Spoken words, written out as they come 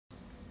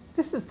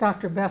This is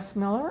Dr. Bess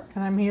Miller,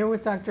 and I'm here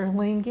with Dr.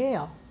 Helene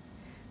Gayle.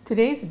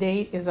 Today's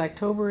date is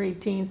October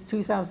 18th,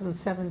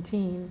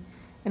 2017,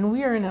 and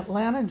we are in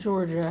Atlanta,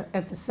 Georgia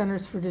at the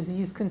Centers for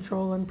Disease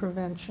Control and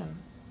Prevention.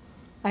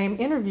 I am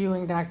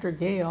interviewing Dr.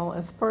 Gayle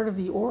as part of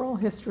the Oral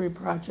History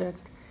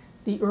Project,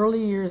 The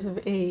Early Years of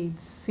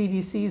AIDS,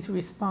 CDC's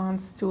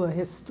response to a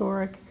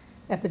historic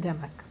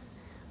epidemic.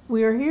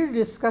 We are here to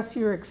discuss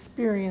your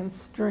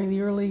experience during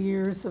the early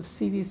years of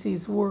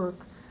CDC's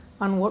work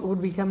on what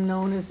would become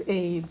known as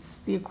AIDS,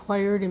 the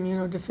Acquired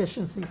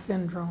Immunodeficiency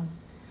Syndrome.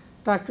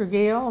 Dr.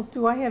 Gayle,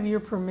 do I have your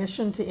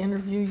permission to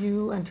interview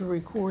you and to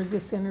record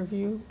this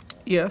interview?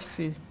 Yes,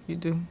 you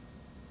do.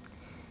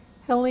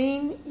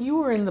 Helene, you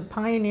were in the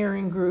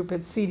pioneering group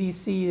at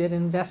CDC that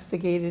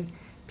investigated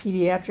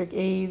pediatric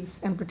AIDS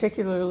and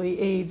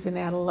particularly AIDS in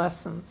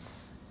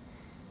adolescents.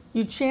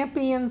 You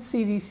championed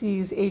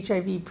CDC's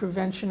HIV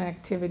prevention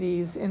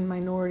activities in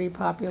minority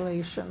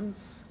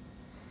populations.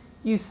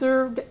 You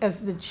served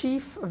as the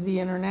chief of the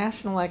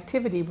International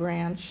Activity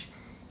Branch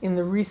in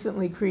the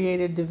recently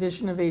created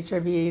Division of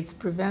HIV/AIDS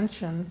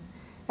Prevention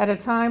at a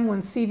time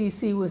when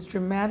CDC was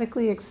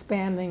dramatically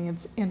expanding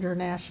its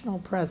international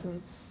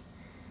presence.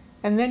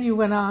 And then you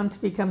went on to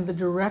become the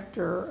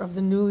director of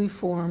the newly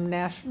formed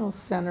National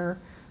Center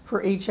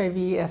for HIV,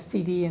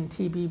 STD, and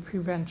TB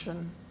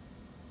Prevention.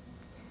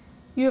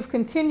 You have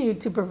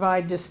continued to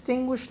provide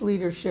distinguished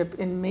leadership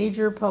in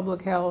major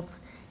public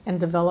health and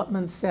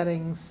development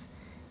settings,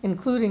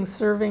 including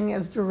serving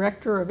as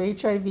Director of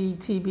HIV,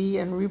 TB,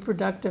 and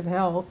Reproductive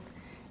Health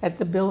at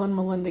the Bill and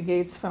Melinda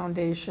Gates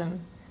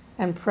Foundation,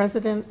 and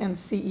President and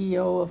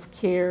CEO of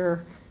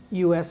CARE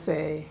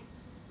USA.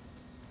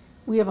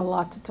 We have a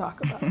lot to talk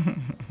about.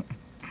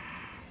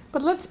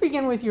 But let's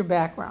begin with your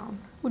background.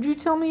 Would you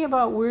tell me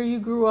about where you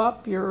grew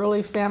up, your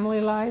early family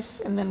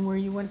life, and then where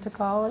you went to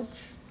college?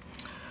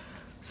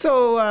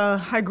 So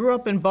I grew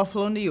up in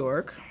Buffalo, New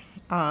York.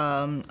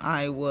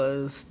 I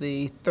was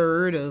the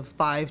third of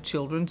 5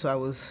 children, so I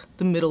was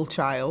the middle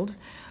child.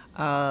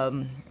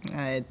 I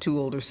had 2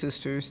 older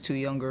sisters, 2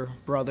 younger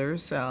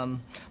brothers.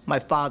 My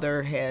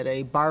father had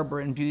a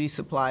barber and beauty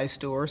supply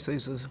store, so he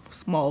was a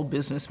small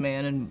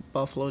businessman in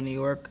Buffalo, New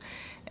York.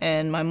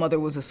 And my mother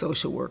was a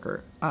social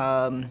worker.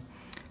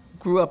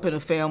 Grew up in a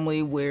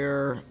family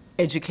where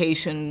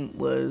education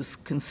was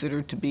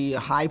considered to be a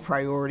high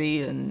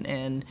priority,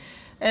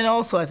 and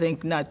also, I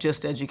think, not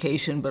just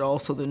education, but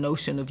also the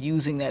notion of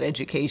using that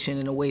education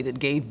in a way that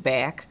gave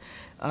back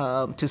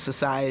to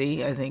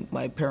society. I think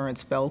my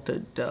parents felt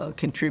that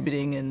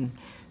contributing and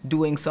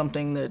doing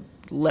something that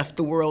left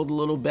the world a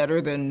little better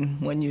than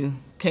when you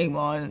came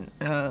on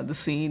the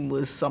scene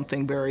was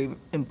something very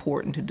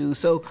important to do.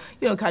 So,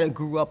 you know, kind of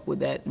grew up with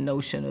that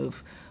notion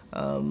of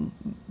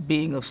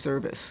being of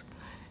service.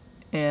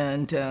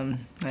 And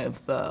I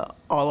have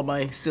all of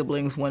my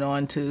siblings went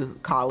on to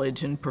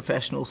college and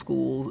professional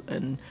school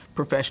and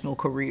professional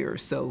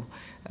careers. So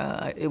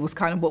it was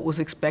kind of what was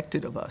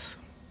expected of us.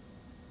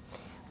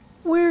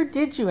 Where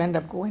did you end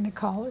up going to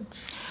college?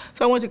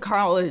 So I went to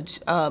college.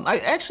 I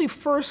actually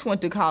first went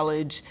to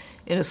college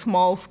in a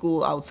small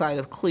school outside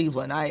of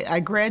Cleveland. I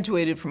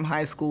graduated from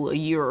high school a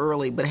year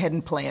early, but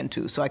hadn't planned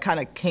to. So I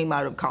kind of came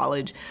out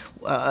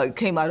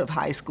of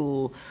high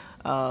school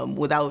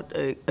without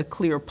a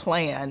clear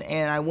plan,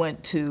 and I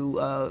went to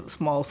a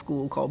small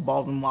school called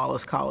Baldwin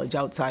Wallace College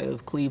outside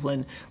of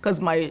Cleveland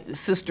because my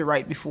sister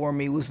right before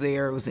me was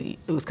there. It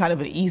was kind of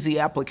an easy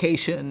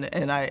application,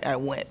 and I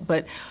went.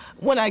 But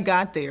when I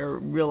got there,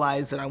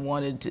 realized that I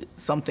wanted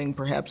something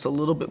perhaps a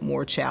little bit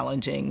more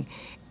challenging,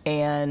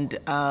 and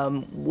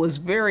was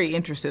very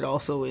interested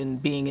also in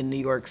being in New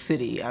York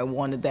City. I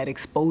wanted that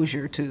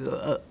exposure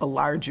to a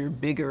larger,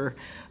 bigger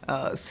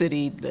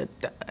city that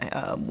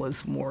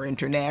was more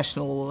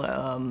international,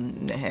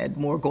 had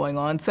more going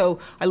on. So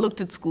I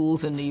looked at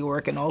schools in New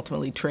York and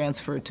ultimately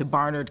transferred to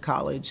Barnard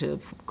College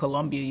of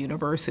Columbia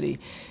University.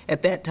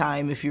 At that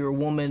time, if you're a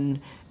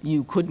woman,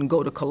 you couldn't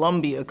go to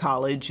Columbia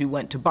College, you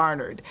went to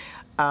Barnard.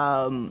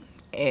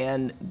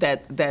 And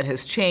that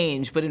has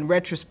changed, but in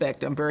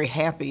retrospect, I'm very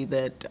happy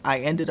that I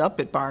ended up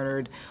at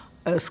Barnard,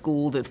 a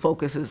school that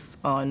focuses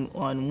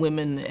on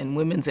women and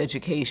women's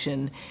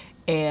education.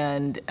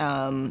 And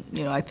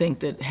you know, I think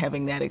that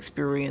having that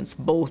experience,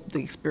 both the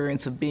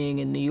experience of being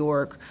in New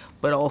York,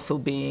 but also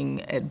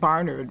being at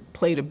Barnard,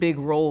 played a big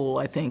role,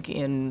 I think,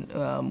 in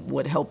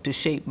what helped to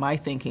shape my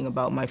thinking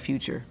about my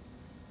future.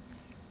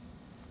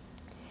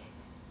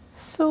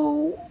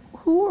 So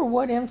who or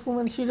what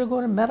influenced you to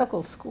go to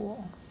medical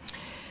school?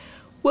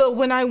 Well,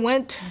 when I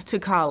went to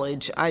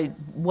college, I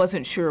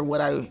wasn't sure what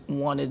I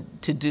wanted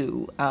to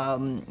do.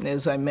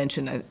 As I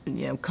mentioned,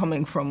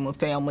 coming from a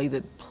family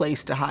that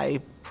placed a high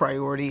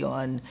priority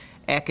on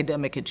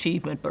academic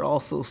achievement, but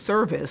also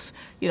service,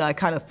 I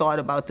kind of thought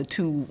about the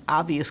 2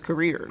 obvious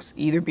careers,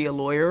 either be a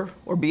lawyer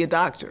or be a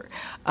doctor.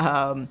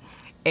 At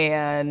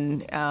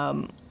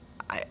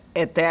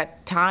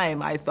that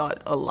time, I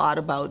thought a lot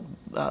about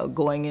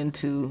going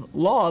into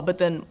law, but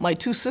then my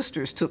 2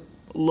 sisters took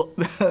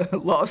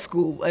law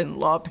school and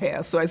law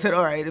path. So I said,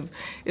 all right,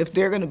 if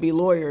they're going to be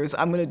lawyers,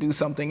 I'm going to do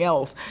something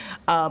else.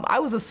 I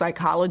was a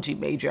psychology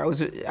major.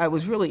 I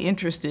was really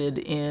interested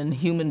in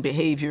human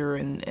behavior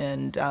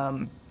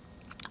and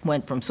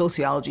went from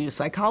sociology to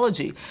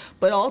psychology.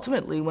 But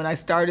ultimately, when I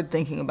started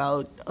thinking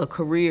about a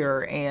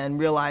career and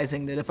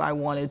realizing that if I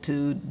wanted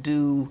to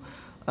do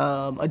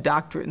a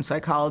doctorate in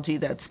psychology,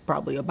 that's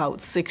probably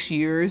about 6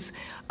 years.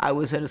 I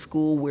was at a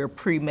school where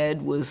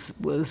pre-med was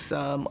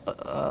a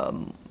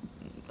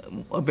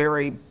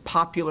very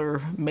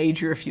popular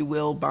major, if you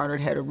will.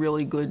 Barnard had a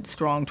really good,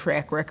 strong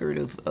track record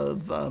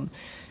of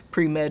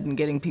pre-med and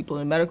getting people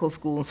in medical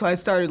school. And so I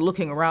started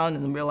looking around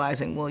and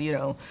realizing, well, you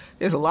know,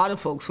 there's a lot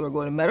of folks who are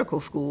going to medical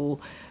school.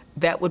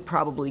 That would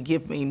probably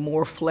give me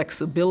more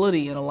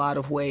flexibility in a lot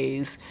of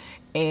ways.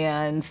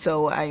 And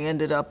so I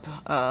ended up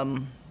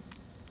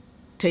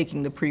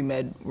taking the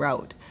pre-med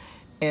route.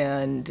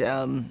 And,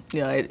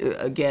 you know,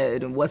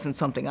 again, it wasn't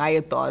something I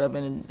had thought of.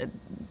 And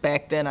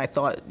back then I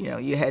thought, you know,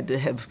 you had to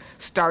have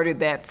started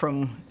that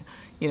from,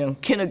 you know,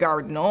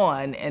 kindergarten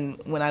on. And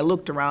when I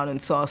looked around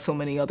and saw so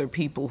many other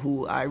people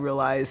who I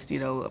realized, you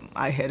know,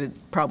 I had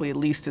probably at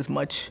least as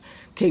much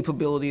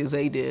capability as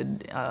they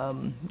did,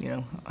 you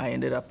know, I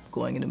ended up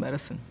going into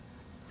medicine.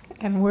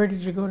 And where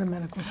did you go to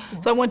medical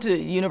school? So I went to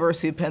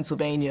University of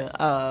Pennsylvania,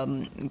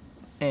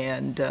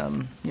 and,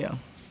 you know.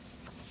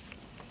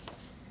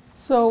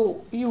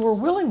 So you were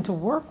willing to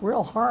work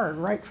real hard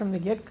right from the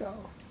get-go.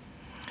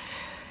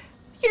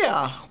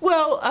 Yeah,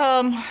 well,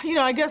 you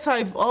know, I guess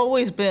I've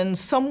always been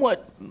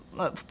somewhat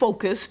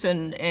focused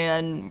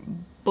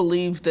and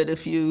believed that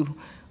if you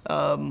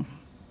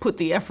put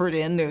the effort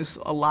in, there's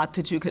a lot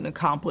that you can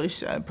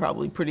accomplish. I'm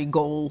probably pretty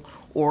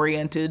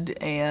goal-oriented,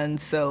 and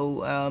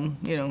so,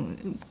 you know,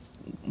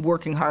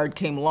 working hard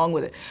came along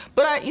with it.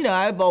 But you know,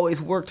 I've always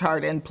worked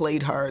hard and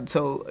played hard.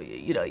 So,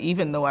 you know,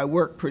 even though I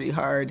worked pretty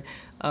hard,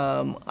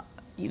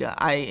 you know,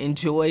 I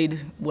enjoyed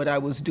what I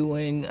was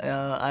doing.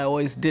 I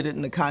always did it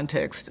in the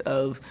context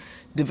of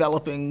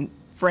developing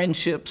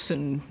friendships,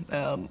 and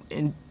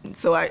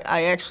so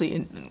I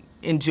actually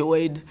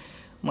enjoyed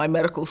my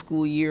medical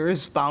school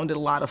years. Found it a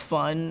lot of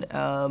fun.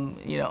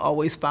 You know,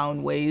 always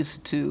found ways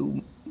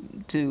to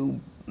do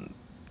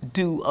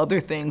other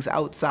things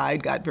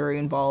outside. Got very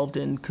involved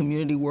in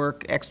community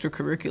work,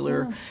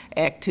 extracurricular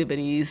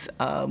activities.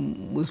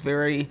 Was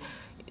very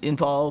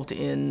involved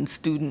in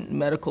student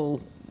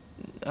medical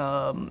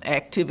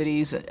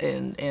activities,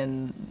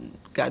 and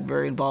got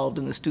very involved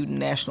in the Student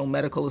National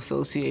Medical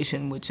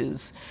Association, which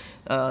was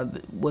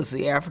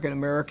the African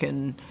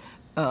American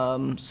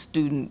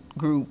student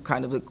group,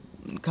 kind of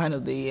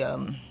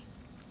the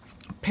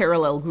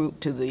parallel group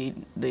to the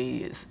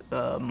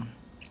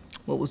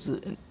what was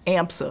the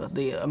AMSA,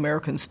 the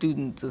American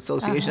Students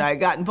Association. I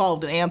got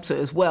involved in AMSA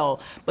as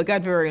well, but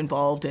got very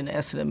involved in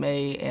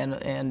SNMA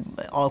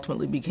and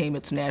ultimately became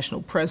its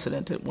national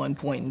president at one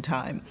point in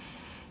time.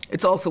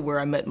 It's also where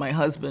I met my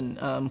husband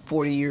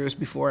 40 years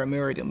before I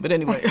married him. But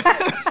anyway.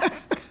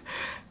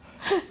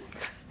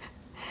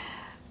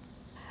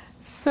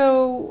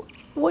 So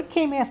what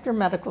came after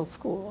medical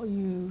school?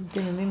 You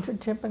did an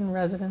internship and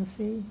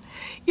residency?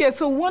 Yeah,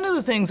 so one of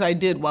the things I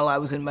did while I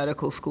was in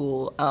medical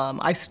school,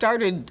 I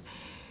started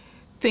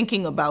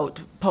thinking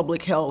about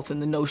public health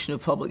and the notion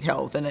of public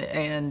health.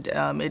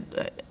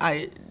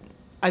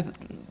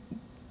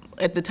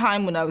 At the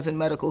time when I was in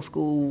medical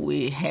school,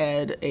 we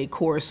had a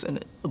course, an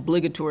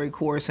obligatory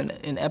course in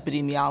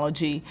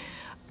epidemiology.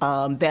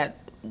 That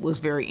was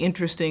very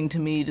interesting to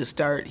me to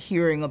start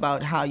hearing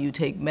about how you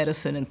take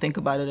medicine and think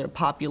about it at a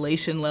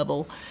population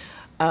level.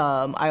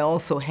 I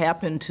also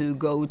happened to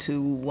go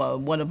to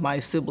one of my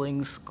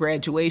siblings'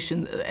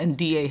 graduation, and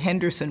D.A.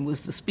 Henderson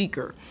was the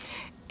speaker.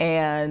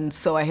 And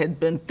so I had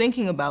been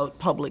thinking about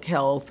public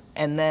health,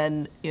 and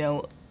then, you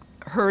know,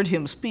 heard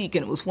him speak,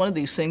 and it was one of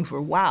these things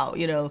where, wow,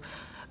 you know,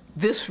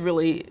 this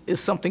really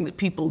is something that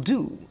people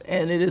do,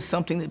 and it is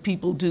something that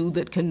people do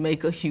that can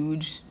make a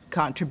huge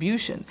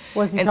contribution.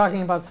 Was he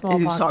talking about smallpox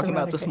eradication? He was talking eradication?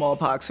 about the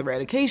smallpox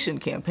eradication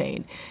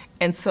campaign.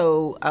 And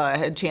so I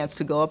had a chance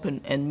to go up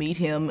and meet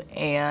him,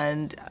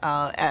 and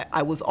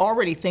I was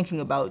already thinking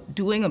about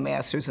doing a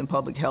master's in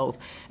public health,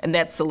 and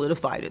that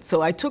solidified it.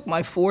 So I took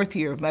my 4th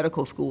year of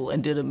medical school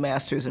and did a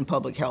master's in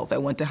public health. I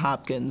went to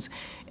Hopkins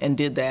and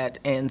did that,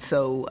 and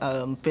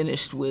so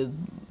finished with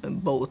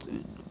both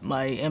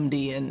my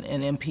MD and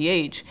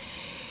MPH.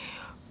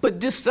 But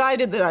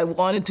decided that I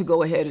wanted to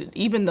go ahead,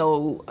 even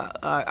though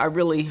I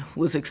really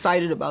was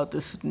excited about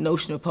this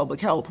notion of public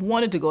health,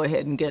 wanted to go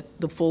ahead and get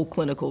the full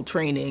clinical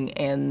training,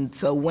 and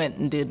so went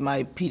and did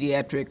my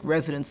pediatric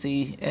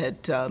residency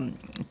at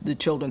the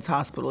Children's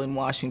Hospital in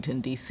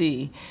Washington,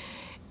 D.C.,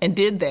 and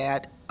did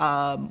that.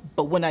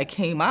 But when I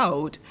came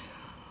out,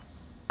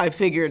 I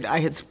figured I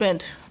had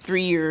spent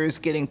 3 years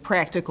getting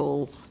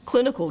practical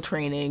clinical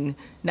training.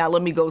 Now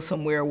let me go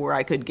somewhere where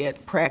I could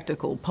get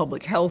practical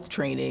public health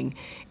training.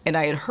 And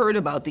I had heard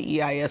about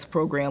the EIS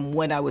program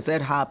when I was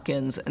at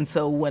Hopkins. And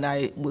so when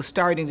I was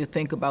starting to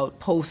think about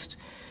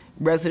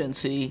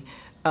post-residency,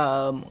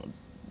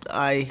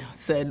 I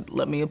said,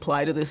 let me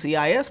apply to this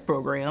EIS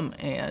program,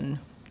 and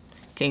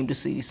came to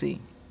CDC.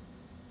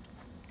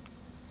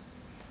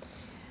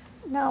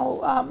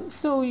 Now,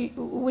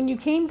 when you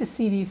came to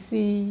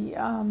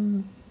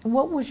CDC,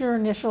 what was your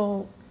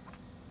initial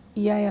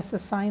EIS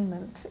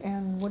assignment,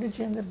 and what did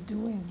you end up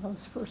doing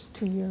those first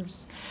 2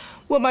 years?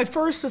 Well, my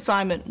first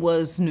assignment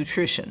was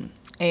nutrition,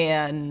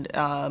 and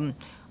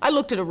I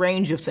looked at a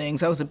range of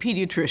things. I was a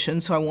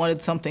pediatrician, so I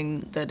wanted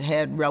something that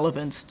had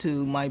relevance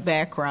to my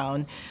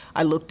background.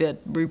 I looked at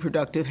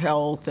reproductive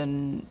health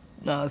and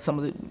some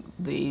of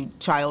the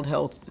child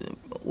health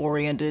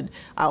oriented.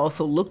 I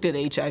also looked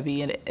at HIV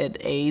and at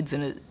AIDS,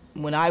 and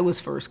when I was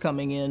first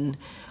coming in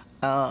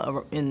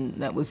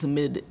that was the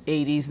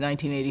mid-'80s,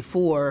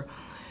 1984,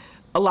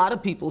 a lot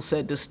of people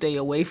said to stay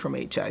away from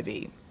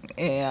HIV.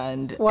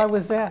 And why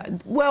was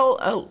that?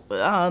 Well,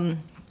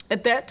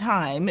 at that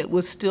time, it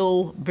was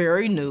still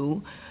very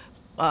new.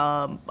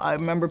 I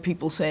remember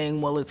people saying,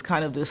 well, it's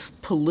kind of this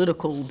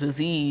political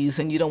disease,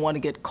 and you don't want to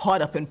get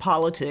caught up in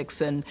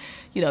politics, and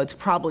it's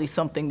probably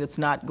something that's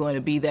not going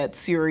to be that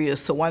serious,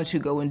 so why don't you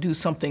go and do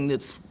something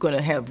that's going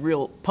to have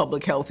real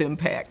public health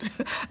impact?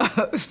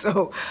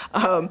 So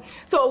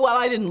while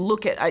I didn't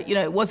look at,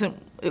 it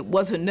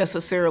wasn't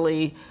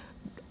necessarily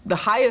the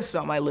highest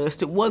on my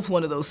list. It was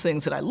one of those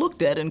things that I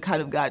looked at and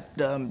kind of got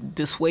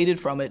dissuaded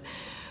from it.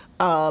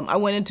 I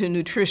went into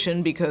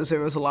nutrition because there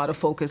was a lot of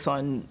focus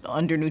on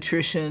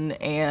undernutrition,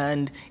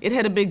 and it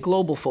had a big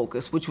global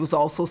focus, which was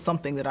also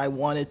something that I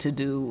wanted to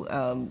do.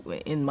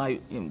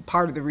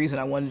 Part of the reason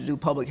I wanted to do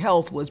public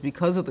health was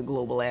because of the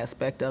global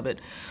aspect of it.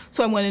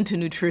 So I went into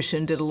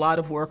nutrition, did a lot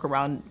of work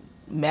around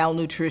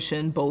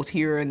malnutrition, both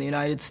here in the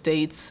United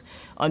States,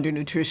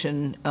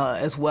 undernutrition,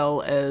 as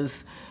well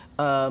as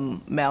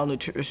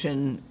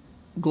malnutrition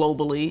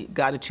globally.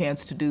 Got a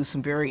chance to do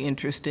some very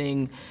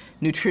interesting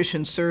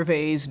nutrition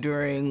surveys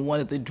during one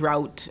of the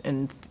drought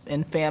and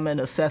famine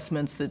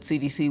assessments that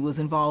CDC was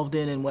involved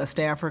in West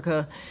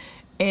Africa.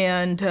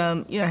 And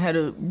I had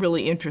a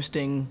really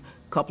interesting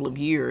couple of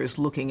years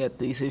looking at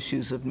these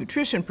issues of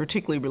nutrition,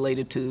 particularly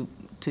related to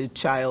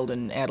child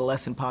and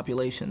adolescent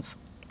populations.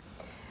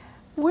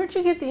 Where'd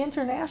you get the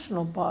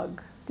international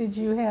bug? Did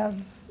you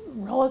have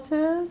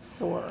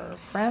relatives or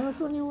friends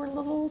when you were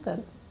little that?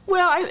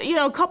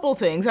 Well, a couple of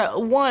things.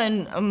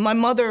 One, my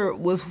mother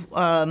was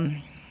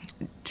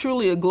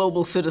truly a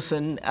global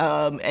citizen,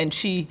 and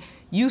she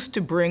used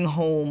to bring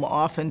home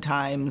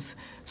oftentimes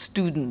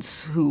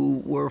students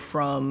who were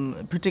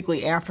from,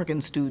 particularly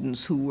African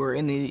students who were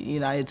in the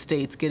United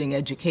States getting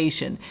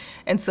education.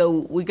 And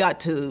so we got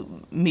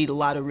to meet a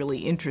lot of really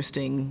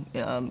interesting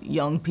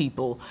young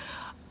people.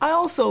 I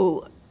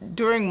also,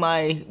 during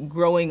my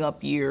growing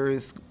up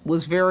years,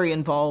 was very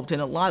involved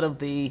in a lot of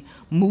the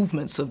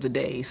movements of the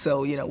day.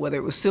 So, whether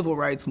it was civil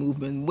rights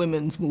movement,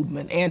 women's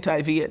movement,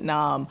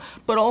 anti-Vietnam,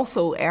 but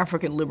also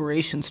African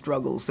liberation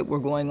struggles that were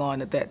going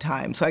on at that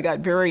time. So I got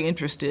very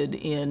interested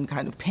in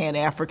kind of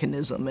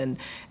Pan-Africanism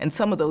and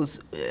some of those,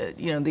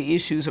 the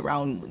issues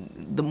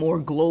around the more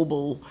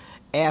global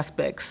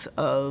aspects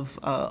of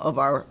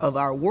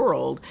our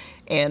world,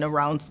 and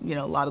around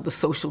a lot of the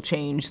social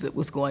change that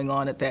was going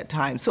on at that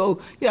time.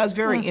 So I was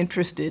very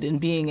interested in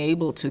being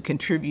able to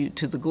contribute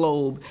to the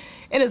globe.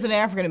 And as an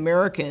African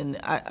American,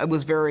 I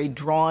was very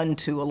drawn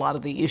to a lot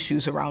of the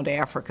issues around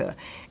Africa.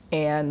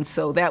 And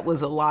so that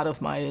was a lot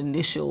of my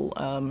initial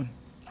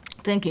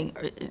thinking.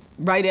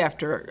 Right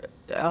after,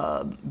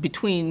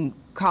 between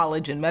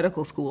college and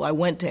medical school, I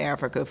went to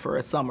Africa for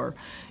a summer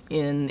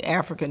in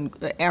Africa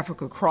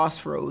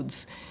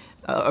Crossroads,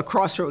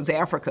 Crossroads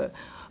Africa,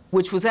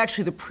 which was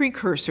actually the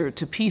precursor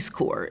to Peace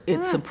Corps.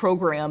 It's a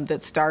program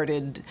that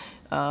started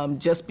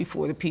just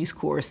before the Peace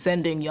Corps,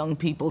 sending young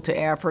people to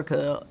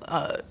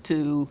Africa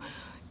to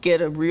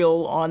get a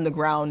real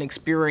on-the-ground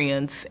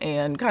experience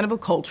and kind of a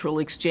cultural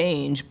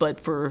exchange, but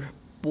for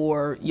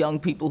young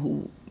people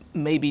who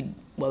maybe,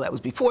 well, that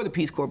was before the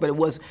Peace Corps, but it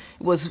was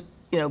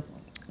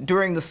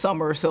during the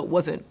summer, so it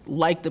wasn't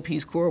like the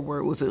Peace Corps where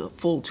it was a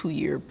full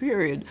 2-year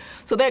period.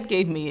 So that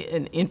gave me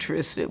an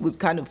interest. It was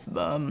kind of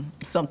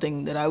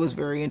something that I was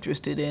very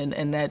interested in,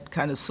 and that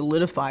kind of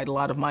solidified a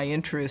lot of my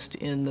interest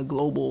in the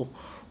global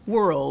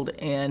world,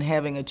 and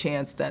having a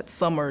chance that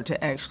summer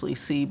to actually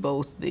see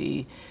both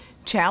the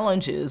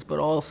challenges but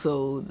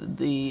also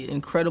the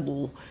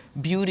incredible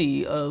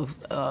beauty of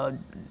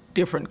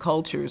different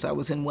cultures. I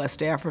was in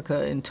West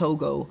Africa, in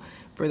Togo,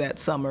 for that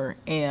summer,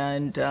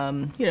 and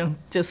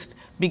just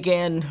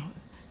began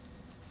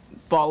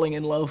falling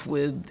in love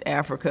with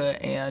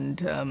Africa and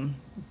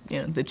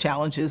the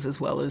challenges as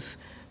well as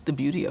the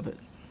beauty of it.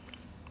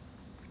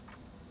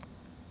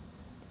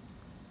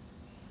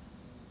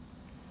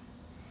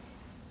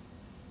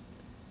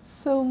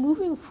 So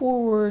moving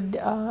forward,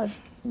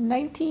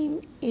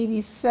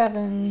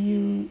 1987,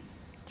 you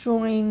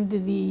joined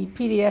the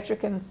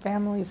Pediatric and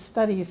Family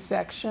Studies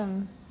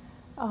section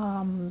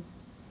in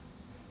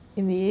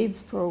the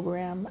AIDS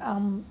program.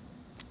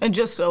 And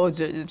just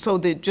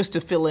just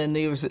to fill in,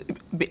 there was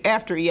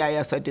after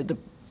EIS, I did the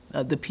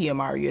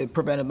PMR year,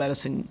 preventive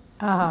medicine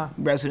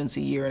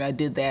residency year, and I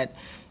did that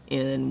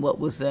in what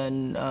was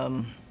then,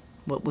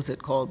 what was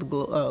it called, the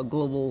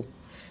global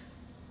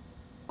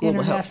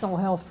International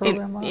Health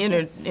Program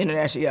Office.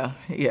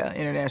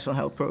 International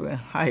Health Program,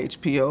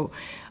 IHPO,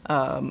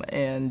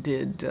 and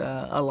did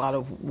a lot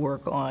of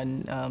work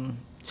on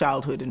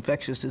childhood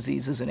infectious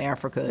diseases in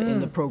Africa in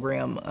the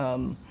program.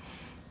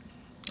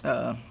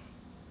 It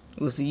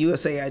was the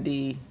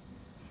USAID.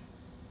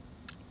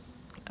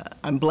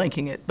 I'm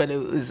blanking it, but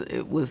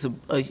it was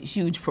a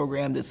huge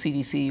program that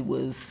CDC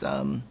was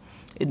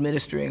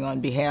administering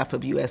on behalf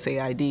of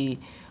USAID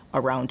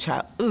around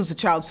child. It was a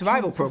child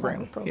survival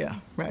program. Yeah,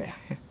 right,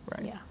 yeah.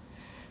 Right. Yeah.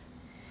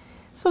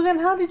 So then,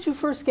 how did you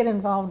first get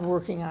involved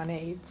working on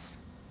AIDS?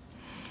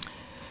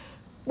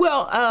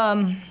 Well,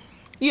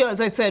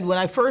 as I said, when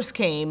I first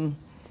came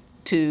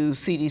to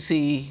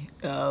CDC,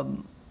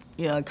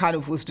 I kind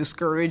of was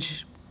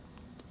discouraged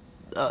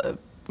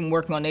from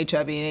working on HIV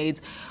and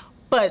AIDS.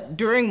 But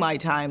during my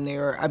time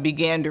there, I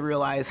began to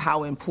realize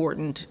how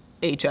important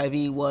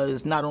HIV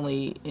was, not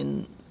only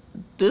in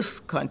this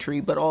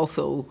country, but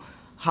also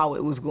how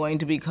it was going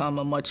to become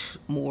a much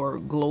more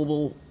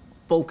global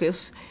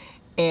focus.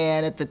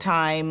 And at the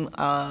time,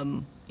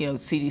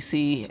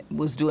 CDC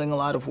was doing a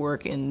lot of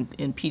work in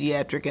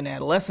pediatric and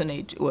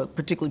adolescent,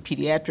 particularly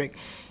pediatric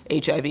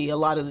HIV. A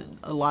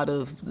lot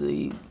of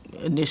the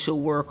initial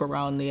work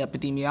around the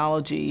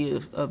epidemiology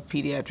of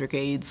pediatric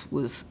AIDS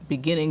was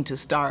beginning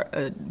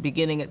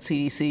at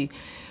CDC.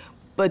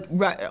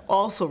 But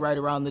also right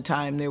around the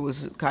time, there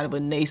was kind of a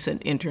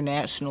nascent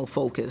international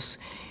focus.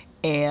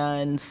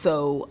 And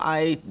so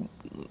I,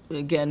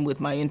 again, with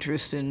my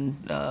interest in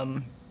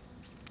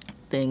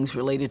things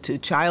related to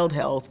child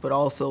health, but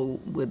also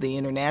with the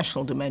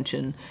international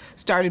dimension,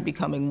 started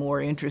becoming more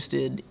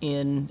interested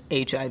in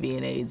HIV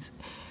and AIDS.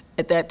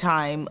 At that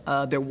time,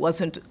 there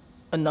wasn't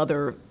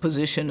another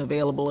position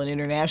available in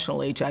international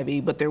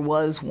HIV, but there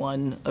was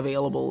one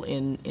available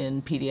in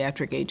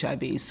pediatric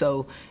HIV.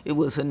 So it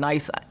was a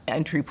nice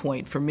entry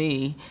point for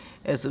me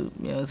as a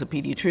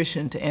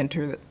pediatrician to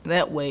enter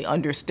that way,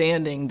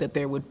 understanding that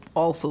there would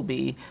also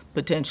be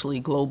potentially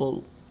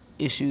global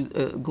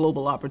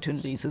global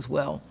opportunities as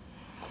well.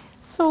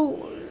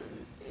 So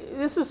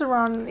this was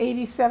around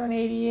 87,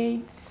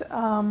 88.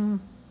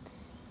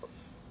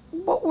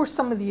 What were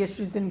some of the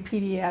issues in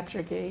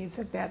pediatric AIDS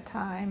at that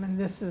time? And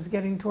this is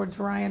getting towards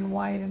Ryan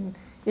White and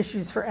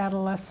issues for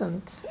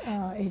adolescent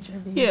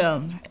HIV.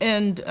 Yeah,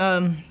 and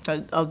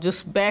I'll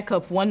just back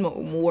up one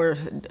more.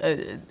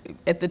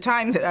 At the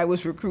time that I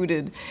was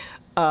recruited,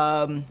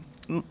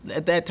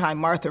 at that time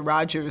Martha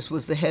Rogers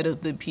was the head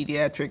of the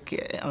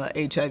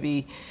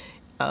pediatric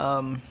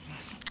HIV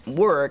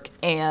work,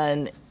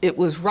 and it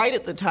was right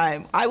at the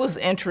time, I was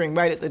entering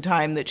right at the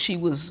time that she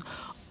was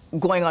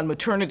going on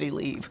maternity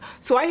leave.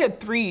 So I had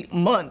 3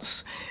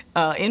 months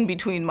in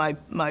between my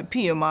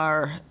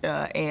PMR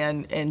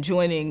and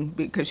joining,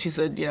 because she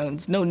said,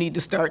 there's no need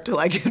to start till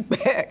I get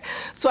back.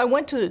 So I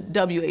went to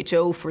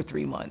WHO for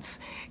 3 months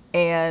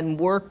and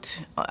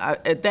worked,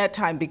 at that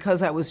time,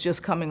 because I was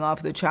just coming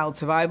off the child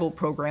survival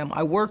program,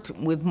 I worked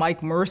with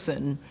Mike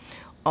Merson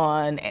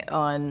on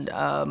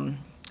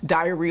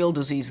diarrheal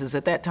diseases.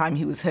 At that time,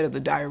 he was head of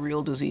the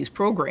diarrheal disease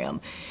program.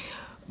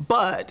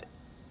 But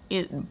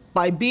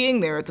by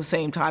being there at the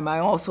same time, I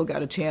also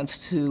got a chance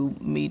to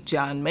meet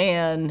John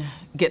Mann,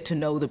 get to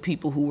know the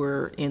people who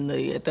were in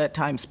the, at that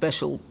time,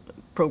 special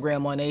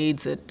program on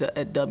AIDS at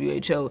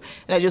WHO.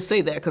 And I just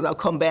say that because I'll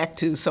come back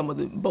to some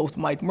of both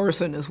Mike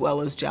Merson as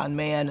well as John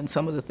Mann and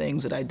some of the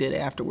things that I did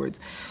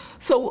afterwards.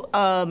 So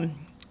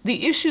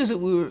the issues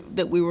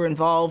that we were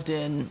involved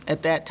in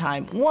at that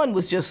time, one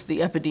was just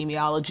the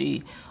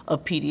epidemiology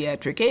of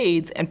pediatric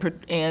AIDS,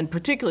 and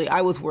particularly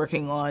I was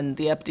working on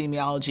the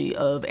epidemiology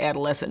of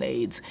adolescent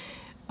AIDS.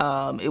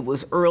 It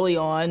was early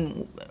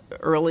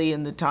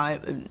in the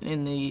time,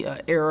 in the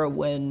era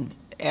when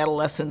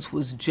adolescence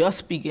was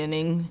just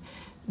beginning.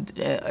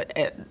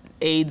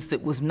 AIDS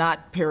that was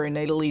not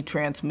perinatally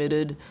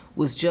transmitted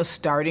was just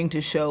starting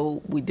to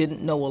show. We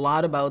didn't know a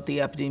lot about the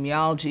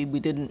epidemiology. We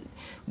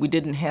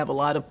didn't have a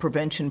lot of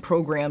prevention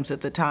programs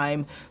at the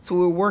time. So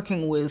we were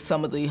working with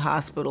some of the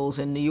hospitals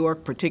in New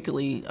York,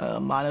 particularly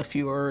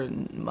Montefiore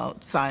and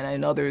Mount Sinai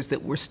and others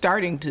that were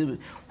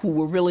who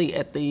were really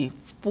at the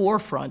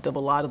forefront of a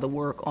lot of the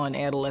work on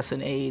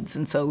adolescent AIDS.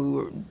 And so we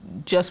were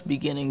just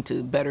beginning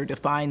to better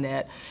define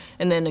that.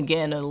 And then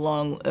again,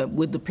 along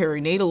with the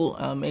perinatal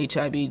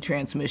HIV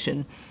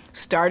transmission,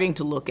 starting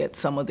to look at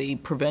some of the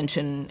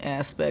prevention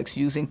aspects,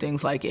 using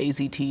things like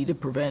AZT to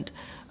prevent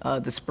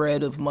the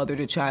spread of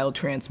mother-to-child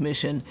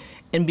transmission,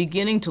 and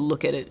beginning to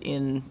look at it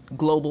in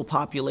global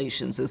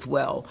populations as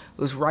well.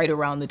 It was right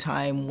around the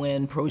time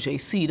when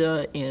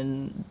Projet-Sida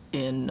in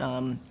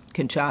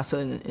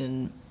Kinshasa,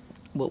 in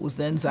what was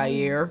then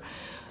Zaire,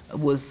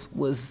 was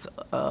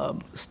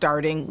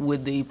starting,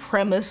 with the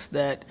premise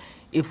that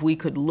if we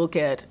could look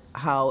at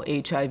how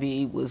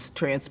HIV was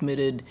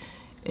transmitted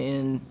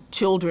in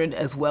children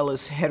as well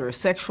as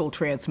heterosexual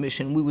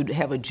transmission, we would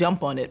have a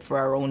jump on it for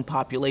our own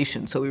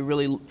population. So we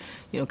really,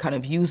 kind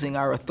of using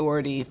our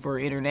authority for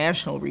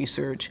international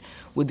research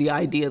with the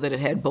idea that it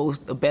had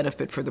both a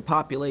benefit for the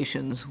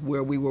populations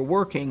where we were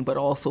working, but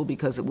also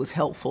because it was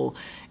helpful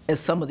as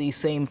some of these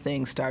same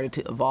things started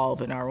to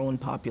evolve in our own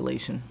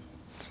population.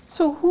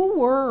 So who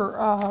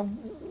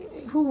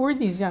were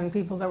these young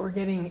people that were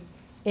getting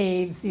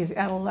AIDS, these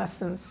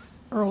adolescents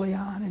early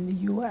on in the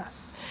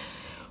U.S.?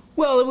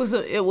 Well, it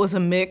was a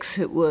mix.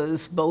 It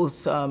was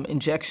both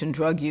injection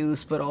drug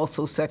use, but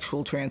also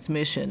sexual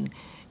transmission.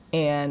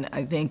 And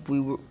I think we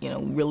were,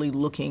 really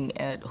looking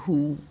at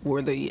who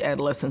were the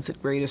adolescents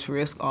at greatest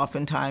risk.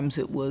 Oftentimes,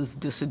 it was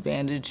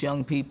disadvantaged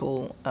young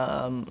people,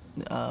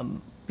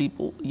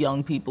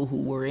 young people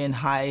who were in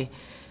high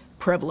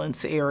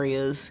prevalence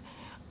areas,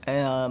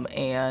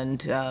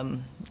 and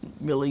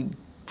really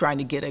trying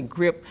to get a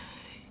grip.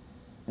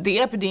 The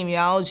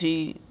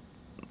epidemiology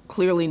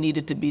clearly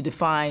needed to be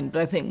defined,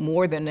 but I think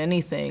more than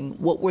anything,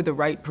 what were the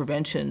right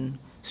prevention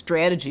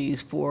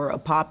strategies for a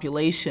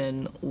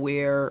population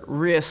where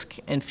risk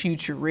and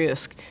future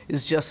risk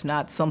is just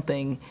not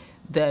something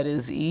that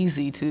is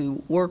easy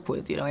to work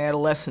with?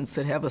 Adolescents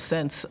that have a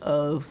sense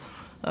of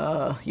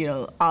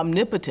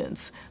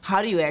omnipotence.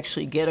 How do you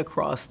actually get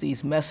across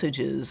these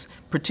messages,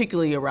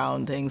 particularly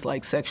around things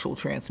like sexual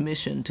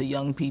transmission to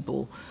young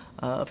people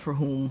for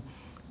whom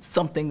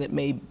something that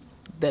may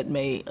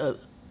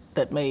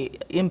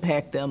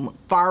impact them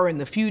far in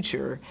the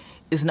future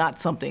is not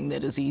something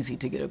that is easy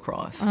to get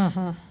across.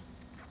 Mm-hmm.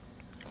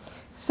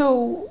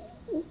 So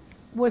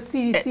was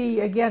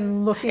CDC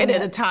again looking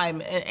at a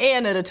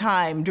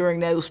time during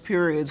those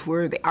periods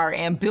where our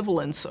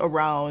ambivalence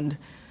around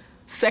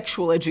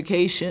sexual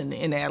education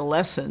in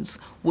adolescence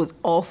was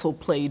also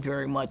played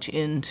very much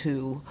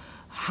into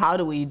how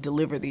do we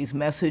deliver these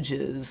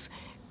messages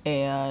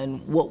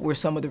and what were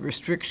some of the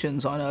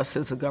restrictions on us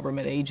as a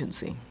government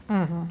agency.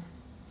 Mm-hmm.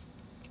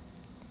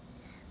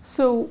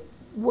 So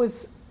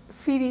was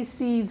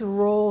CDC's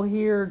role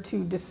here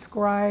to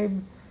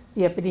describe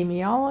the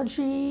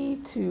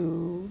epidemiology,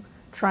 to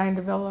try and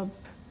develop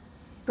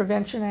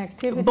prevention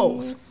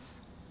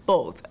activities?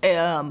 Both.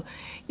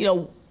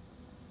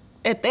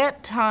 At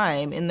that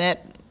time, in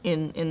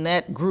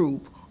that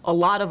group, a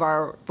lot of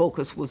our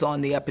focus was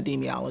on the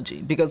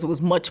epidemiology because it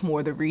was much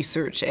more the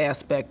research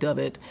aspect of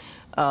it.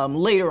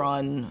 Later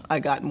on, I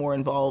got more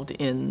involved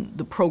in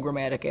the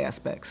programmatic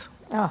aspects.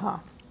 Uh-huh.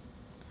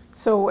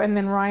 So, and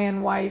then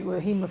Ryan White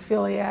with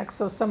hemophiliacs,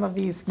 so some of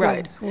these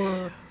kids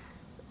were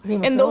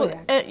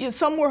hemophiliacs. And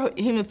some were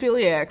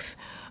hemophiliacs,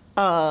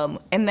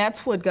 and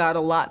that's what got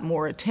a lot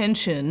more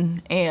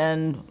attention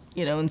and,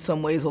 in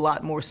some ways a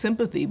lot more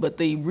sympathy. But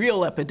the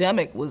real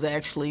epidemic was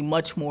actually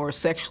much more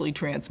sexually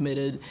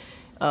transmitted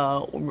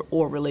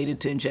or related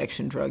to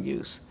injection drug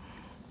use.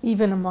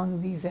 Even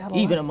among these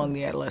adolescents? Even among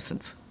the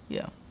adolescents,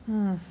 yeah.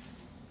 Hmm.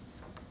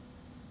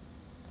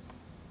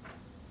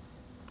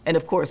 And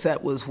of course,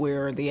 that was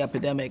where the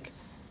epidemic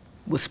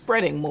was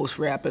spreading most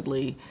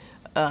rapidly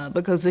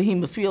because the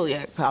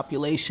hemophiliac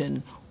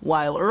population,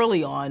 while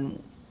early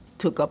on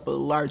took up a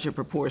larger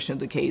proportion of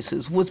the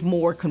cases, was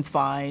more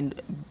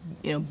confined,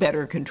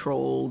 better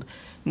controlled,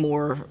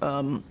 more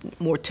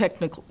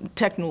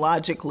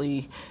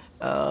technologically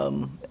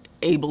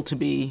able to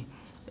be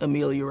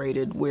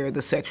ameliorated, where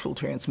the sexual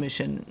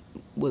transmission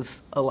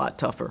was a lot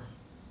tougher.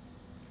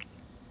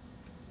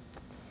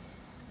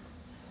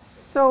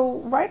 So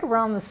right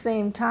around the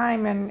same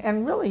time,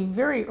 and really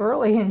very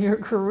early in your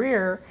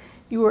career,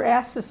 you were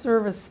asked to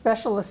serve as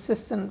Special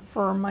Assistant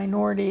for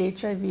Minority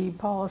HIV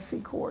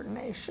Policy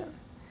Coordination.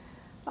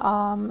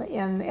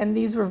 And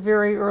these were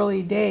very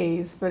early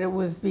days, but it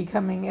was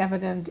becoming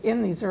evident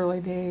in these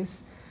early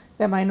days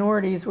that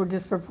minorities were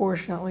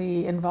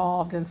disproportionately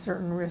involved in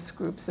certain risk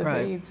groups of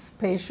AIDS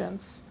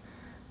patients,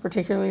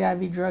 particularly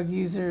IV drug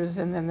users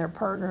and then their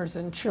partners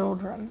and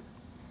children.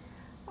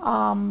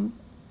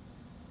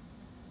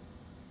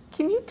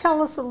 Can you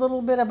tell us a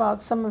little bit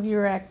about some of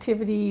your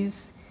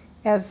activities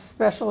as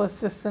Special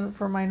Assistant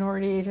for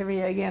Minority HIV,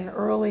 again,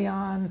 early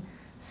on,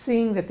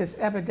 seeing that this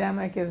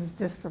epidemic is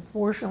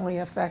disproportionately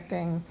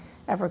affecting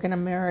African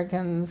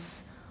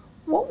Americans?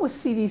 What was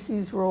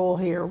CDC's role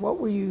here? What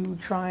were you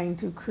trying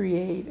to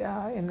create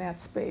in that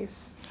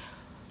space?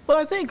 Well,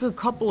 I think a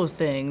couple of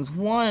things.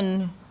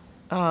 One,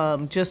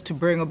 just to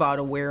bring about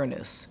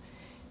awareness,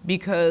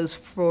 because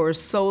for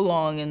so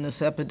long in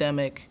this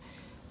epidemic,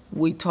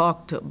 we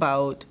talked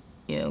about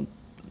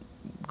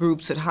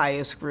groups at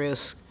highest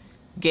risk,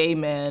 gay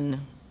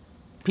men,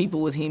 people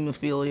with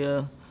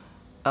hemophilia,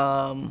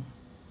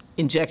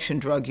 injection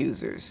drug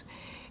users.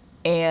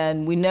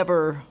 And we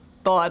never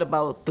thought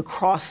about the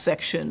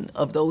cross-section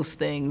of those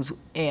things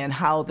and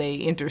how they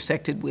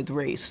intersected with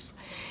race.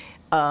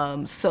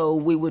 So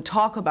we would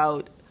talk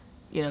about,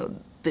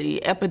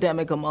 the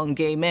epidemic among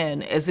gay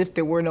men as if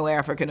there were no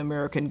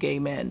African-American gay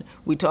men.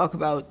 We talk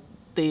about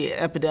the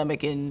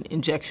epidemic in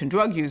injection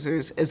drug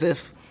users as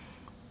if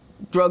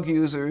drug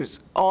users,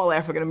 all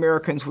African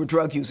Americans were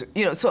drug users.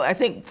 So I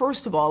think,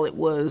 first of all, it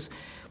was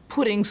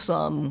putting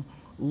some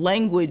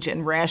language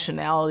and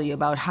rationality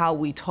about how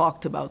we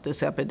talked about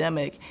this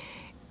epidemic,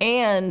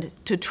 and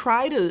to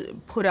try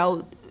to put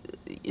out,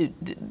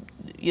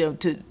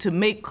 to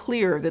make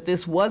clear that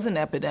this was an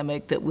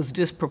epidemic that was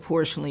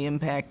disproportionately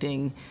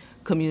impacting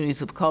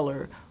communities of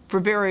color for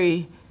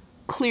very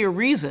clear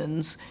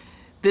reasons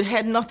that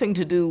had nothing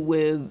to do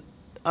with,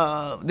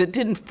 that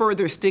didn't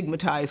further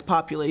stigmatize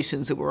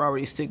populations that were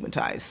already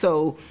stigmatized.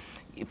 So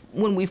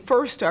when we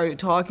first started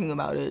talking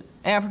about it,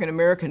 African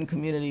American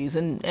communities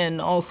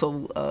and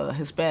also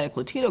Hispanic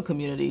Latino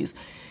communities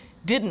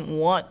didn't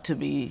want to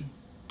be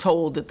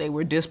told that they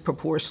were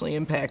disproportionately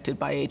impacted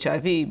by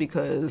HIV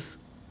because,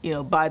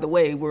 by the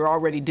way, we're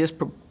already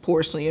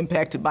disproportionately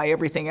impacted by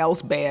everything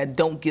else bad,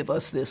 don't give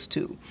us this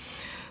too.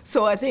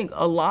 So I think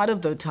a lot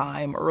of the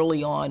time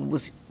early on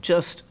was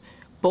just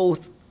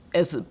both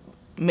as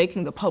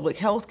making the public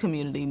health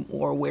community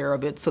more aware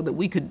of it so that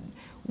we could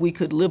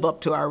live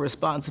up to our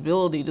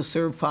responsibility to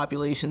serve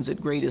populations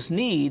at greatest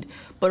need,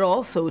 but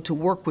also to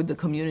work with the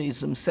communities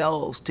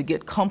themselves to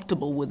get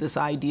comfortable with this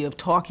idea of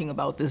talking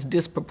about this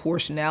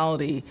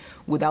disproportionality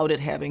without it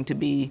having to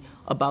be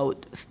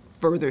about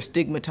further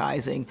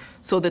stigmatizing,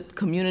 so that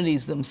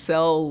communities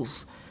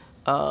themselves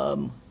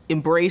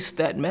embrace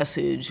that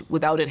message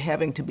without it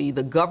having to be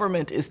the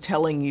government is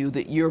telling you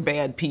that you're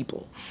bad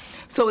people.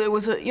 So it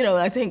was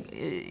I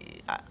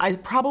think I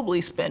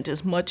probably spent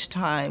as much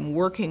time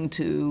working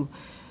to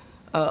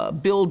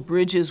build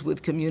bridges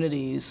with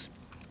communities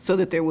so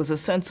that there was a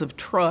sense of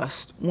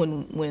trust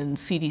when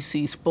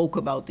CDC spoke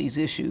about these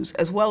issues,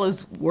 as well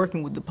as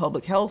working with the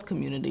public health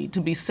community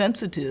to be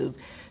sensitive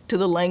to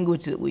the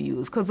language that we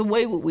use. Because the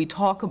way we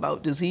talk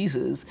about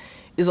diseases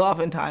is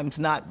oftentimes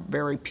not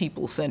very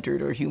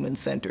people-centered or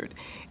human-centered.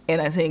 And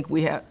I think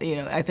we have,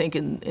 I think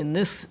in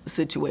this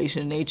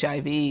situation, in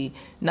HIV,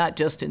 not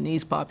just in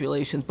these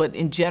populations, but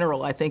in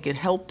general, I think it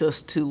helped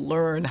us to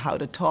learn how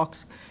to talk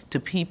to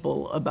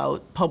people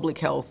about public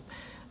health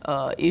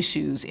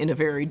issues in a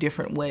very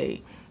different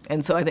way.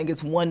 And so I think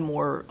it's one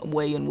more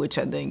way in which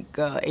I think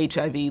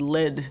HIV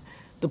led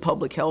the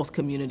public health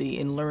community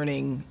in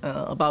learning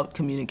about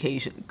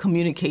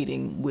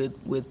communicating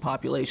with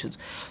populations.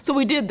 So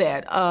we did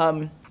that.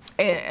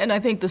 And I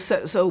think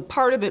so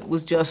part of it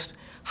was just,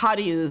 how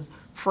do you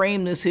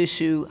frame this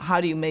issue?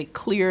 How do you make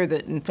clear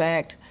that, in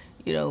fact,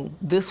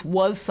 this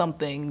was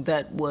something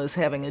that was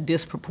having a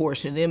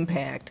disproportionate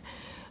impact,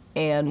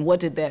 and what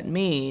did that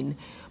mean?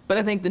 But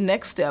I think the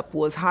next step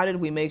was, how did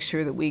we make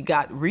sure that we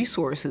got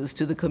resources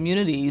to the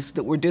communities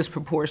that were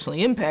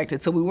disproportionately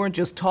impacted? So we weren't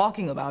just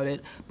talking about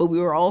it, but we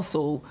were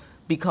also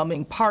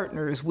becoming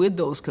partners with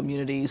those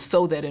communities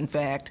so that, in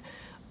fact,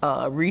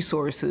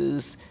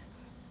 resources,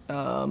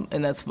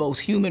 and that's both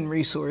human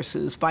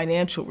resources,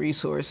 financial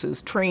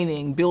resources,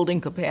 training,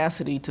 building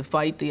capacity to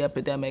fight the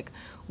epidemic,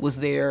 was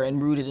there and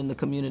rooted in the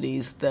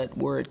communities that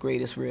were at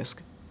greatest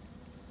risk.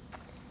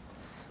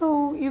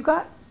 So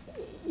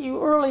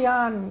you early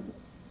on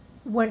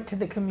went to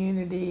the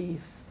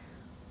communities.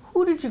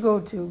 Who did you go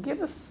to?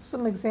 Give us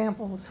some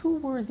examples. Who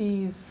were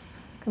these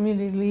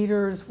community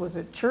leaders? Was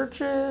it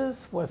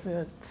churches? Was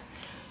it?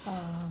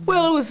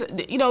 Well,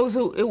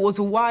 it was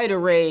a wide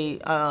array,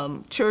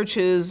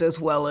 churches as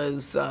well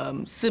as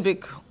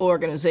civic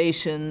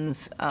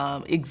organizations,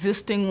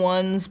 existing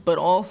ones, but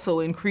also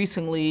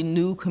increasingly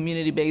new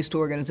community-based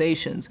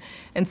organizations.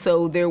 And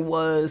so there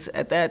was,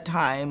 at that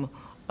time,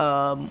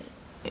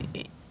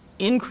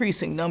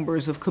 increasing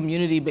numbers of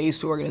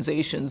community-based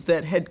organizations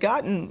that had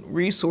gotten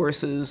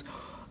resources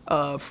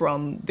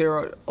from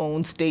their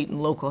own state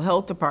and local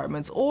health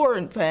departments, or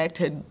in fact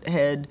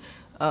had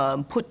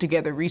put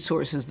together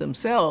resources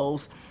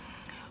themselves,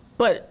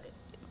 but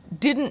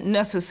didn't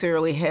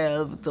necessarily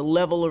have the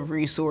level of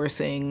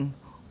resourcing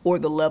or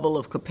the level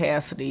of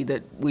capacity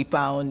that we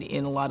found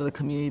in a lot of the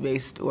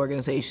community-based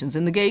organizations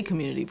in the gay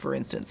community, for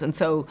instance. And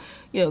so,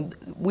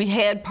 we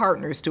had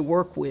partners to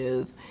work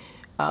with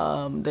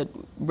that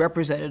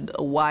represented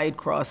a wide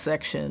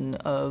cross-section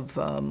of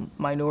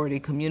minority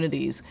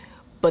communities,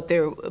 but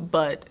the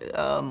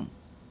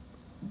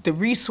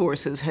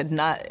resources had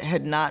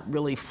not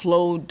really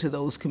flowed to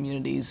those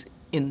communities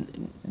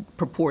in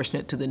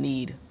proportionate to the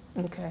need.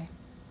 Okay.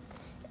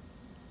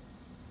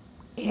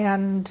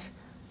 And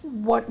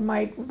what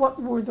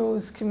were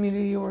those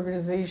community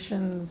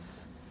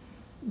organizations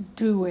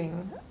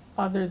doing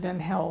other than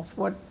health?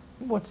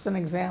 What's an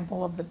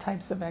example of the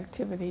types of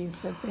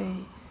activities that they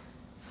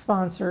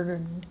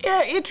sponsored?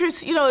 Yeah, it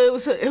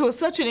was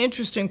such an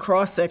interesting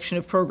cross-section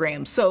of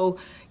programs. So,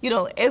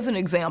 as an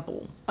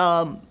example,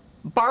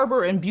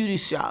 barber and beauty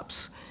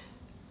shops.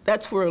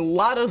 That's where a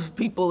lot of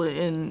people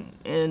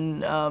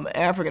in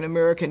African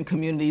American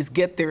communities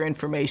get their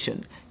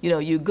information.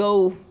 You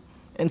go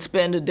and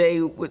spend a day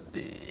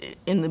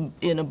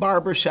in a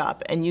barber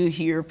shop, and you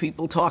hear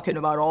people talking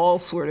about all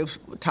sort of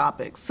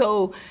topics.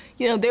 So,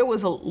 there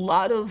was a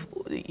lot of,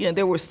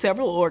 there were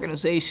several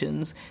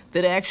organizations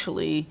that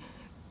actually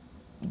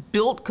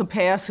built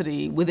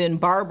capacity within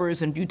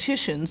barbers and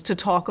beauticians to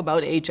talk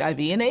about HIV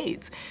and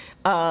AIDS.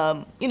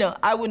 You know,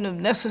 I wouldn't have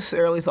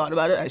necessarily thought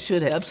about it. I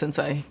should have, since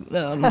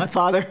my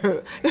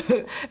father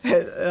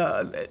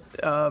had,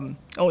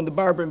 owned a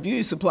barber and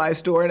beauty supply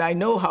store, and I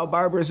know how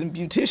barbers and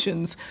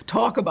beauticians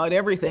talk about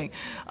everything.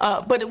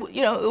 But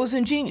you know, it was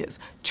ingenious.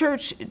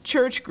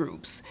 Church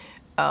groups.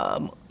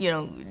 You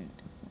know,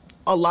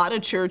 a lot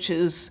of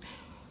churches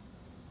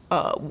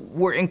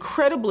were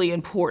incredibly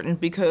important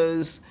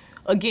because,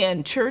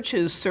 again,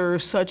 churches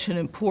serve such an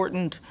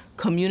important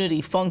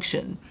community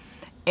function.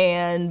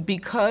 And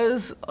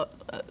because,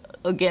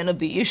 again, of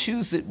the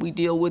issues that we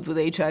deal with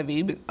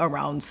HIV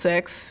around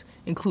sex,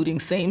 including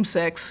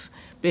same-sex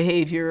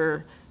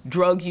behavior,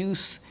 drug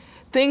use,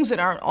 things that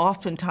aren't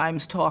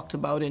oftentimes talked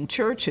about in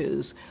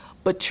churches,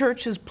 but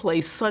churches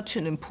play such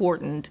an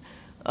important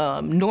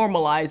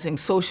normalizing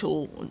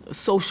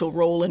social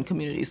role in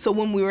communities. So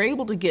when we were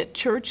able to get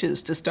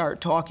churches to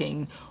start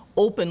talking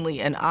openly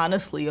and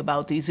honestly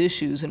about these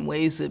issues in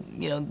ways that,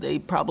 you know, they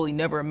probably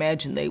never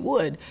imagined they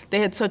would, they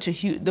had such a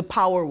huge, the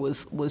power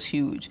was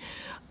huge.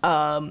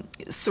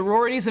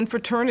 Sororities and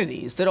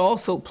fraternities that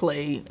also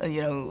play,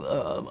 you know,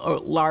 a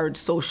large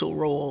social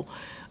role.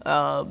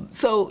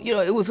 So, you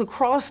know, it was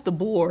across the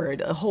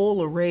board, a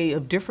whole array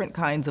of different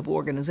kinds of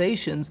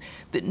organizations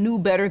that knew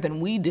better than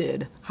we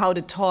did how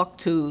to talk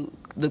to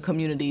the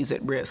communities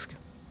at risk.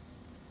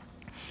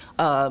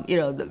 You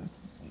know, the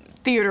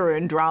theater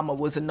and drama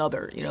was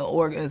another, you know,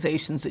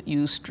 organizations that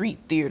use street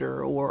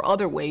theater or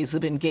other ways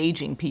of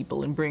engaging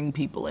people and bringing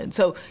people in.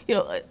 So, you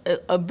know,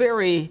 a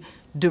very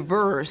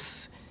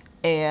diverse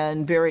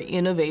and very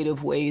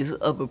innovative ways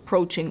of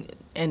approaching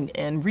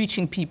and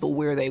reaching people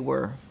where they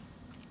were.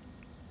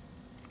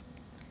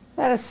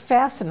 That is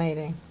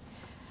fascinating.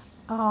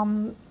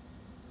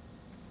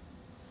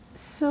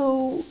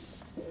 So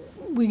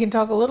we can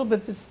talk a little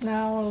bit this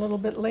now, a little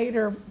bit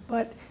later,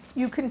 but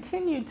you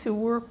continue to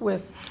work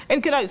with.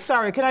 And can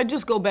I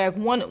just go back?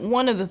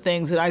 One of the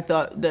things that I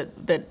thought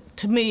that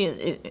to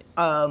me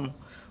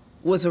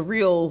was a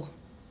real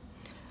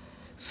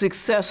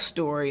success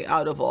story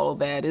out of all of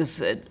that is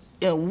that,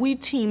 you know, we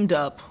teamed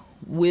up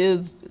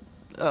with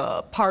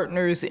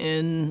partners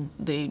in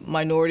the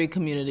minority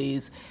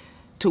communities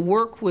to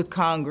work with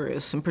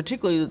Congress, and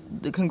particularly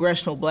the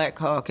Congressional Black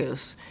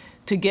Caucus,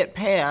 to get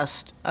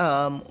passed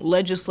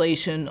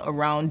legislation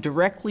around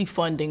directly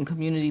funding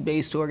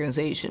community-based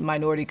organizations,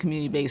 minority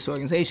community-based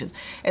organizations.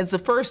 And it's the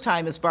first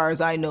time, as far as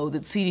I know,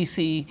 that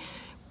CDC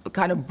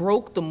kind of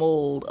broke the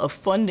mold of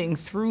funding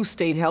through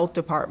state health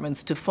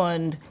departments to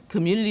fund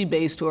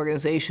community-based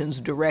organizations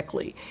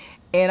directly.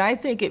 And I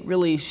think it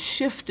really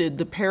shifted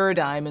the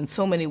paradigm in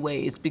so many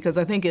ways, because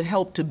I think it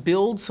helped to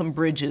build some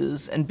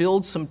bridges and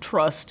build some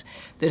trust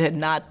that had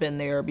not been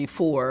there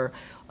before.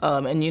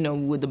 And, you know,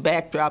 with the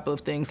backdrop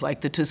of things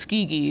like the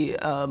Tuskegee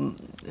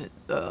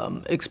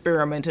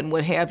experiment and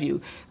what have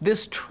you,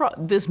 this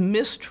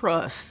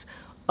mistrust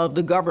of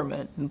the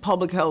government and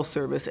public health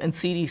service and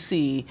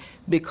CDC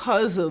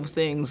because of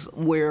things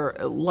where,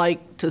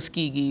 like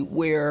Tuskegee,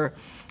 where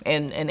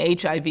and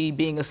HIV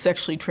being a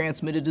sexually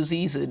transmitted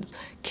disease, it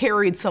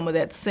carried some of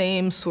that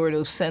same sort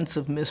of sense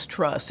of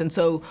mistrust. And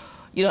so,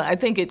 you know, I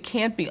think it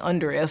can't be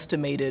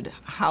underestimated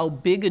how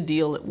big a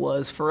deal it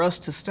was for us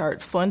to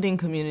start funding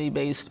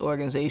community-based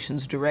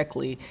organizations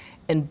directly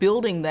and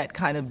building that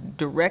kind of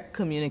direct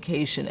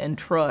communication and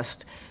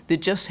trust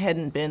that just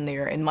hadn't been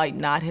there and might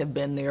not have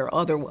been there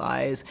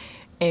otherwise.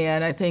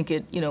 And I think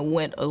it, you know,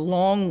 went a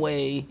long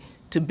way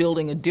to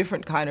building a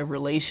different kind of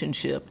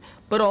relationship,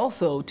 but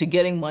also to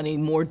getting money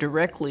more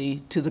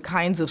directly to the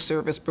kinds of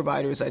service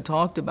providers I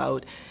talked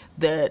about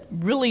that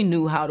really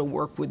knew how to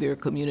work with their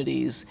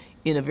communities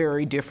in a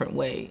very different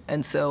way.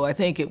 And so I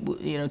think it,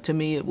 you know, to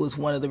me, it was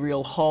one of the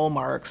real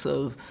hallmarks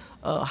of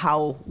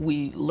how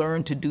we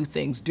learned to do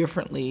things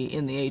differently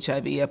in the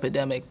HIV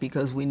epidemic,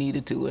 because we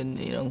needed to. And,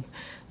 you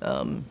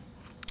know,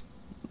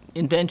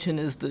 invention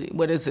is the,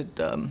 what is it?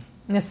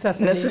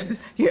 Necessity.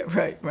 Yeah,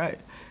 right.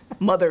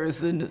 Mother is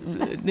the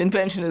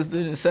invention is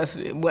the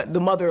necessity. What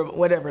the mother of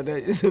whatever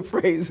the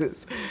phrase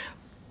is.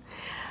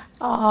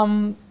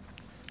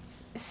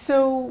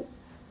 So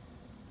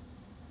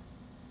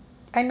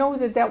I know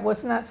that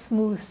was not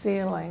smooth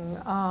sailing.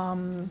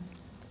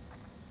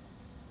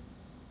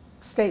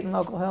 State and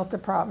local health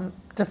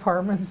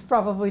departments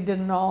probably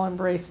didn't all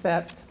embrace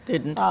that.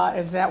 Didn't.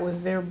 As that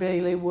was their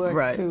bailiwick,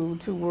 right,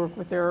 to work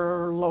with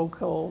their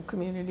local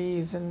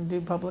communities and do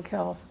public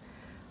health.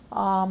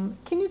 Can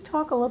you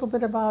talk a little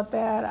bit about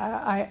that?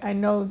 I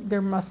know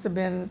there must have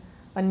been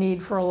a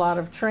need for a lot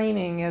of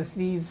training, as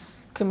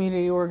these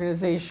community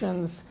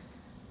organizations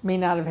may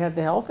not have had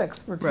the health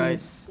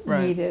expertise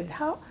needed.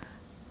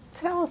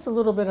 Tell us a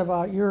little bit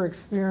about your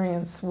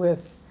experience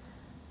with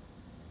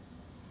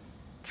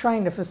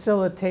trying to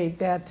facilitate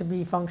that to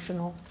be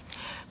functional.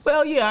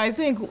 Well, yeah, I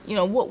think,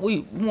 what we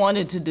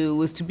wanted to do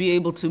was to be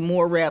able to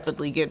more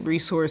rapidly get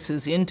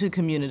resources into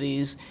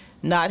communities,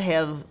 not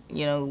have,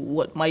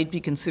 what might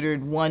be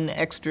considered one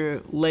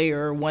extra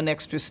layer, one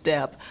extra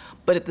step,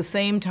 but at the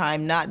same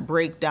time not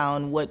break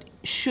down what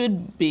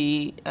should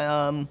be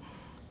an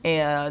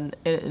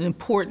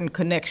important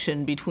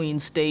connection between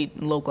state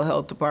and local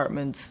health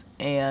departments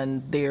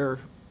and their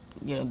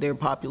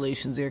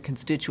populations, their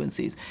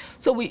constituencies.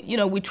 So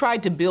we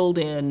tried to build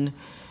in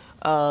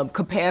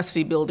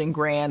capacity building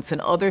grants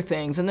and other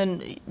things, and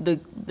then the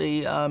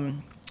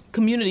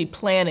community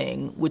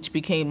planning, which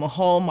became a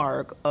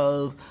hallmark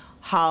of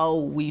how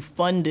we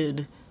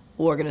funded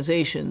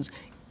organizations,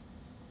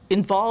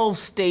 involves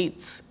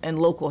states and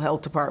local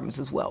health departments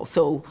as well.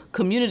 So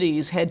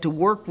communities had to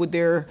work with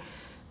their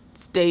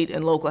state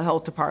and local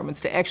health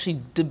departments to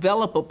actually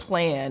develop a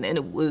plan, and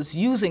it was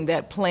using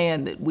that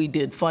plan that we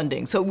did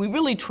funding. So we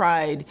really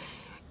tried,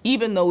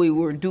 even though we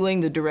were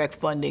doing the direct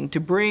funding, to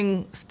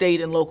bring state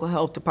and local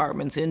health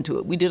departments into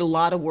it. We did a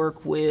lot of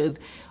work with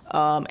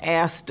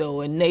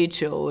ASTO and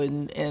NACHO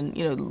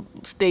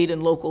and state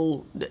and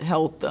local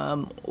health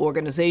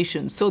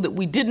organizations, so that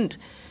we didn't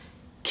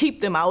keep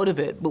them out of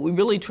it, but we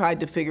really tried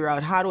to figure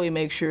out how do we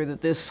make sure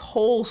that this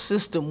whole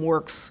system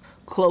works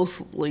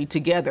closely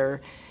together,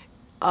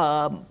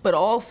 but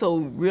also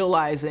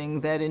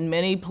realizing that in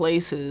many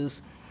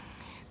places,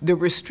 the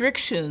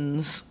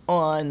restrictions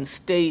on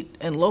state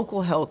and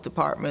local health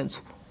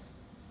departments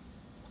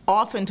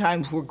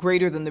oftentimes were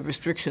greater than the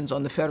restrictions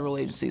on the federal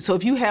agency. So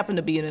if you happen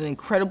to be in an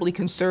incredibly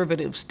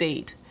conservative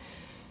state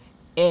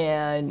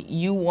and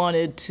you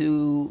wanted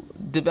to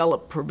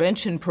develop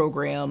prevention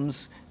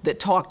programs that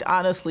talked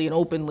honestly and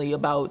openly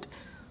about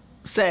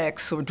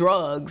sex or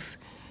drugs,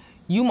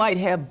 you might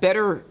have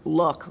better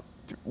luck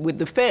with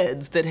the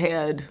feds that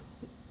had,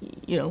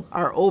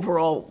 our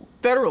overall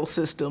federal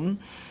system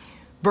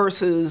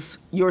versus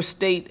your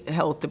state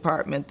health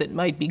department that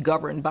might be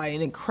governed by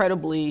an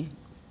incredibly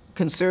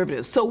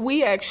conservative. So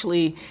we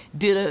actually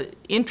did an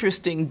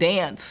interesting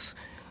dance,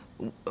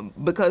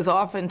 because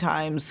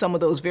oftentimes some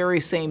of those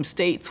very same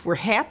states were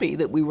happy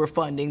that we were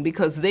funding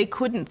because they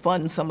couldn't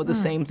fund some of the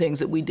same things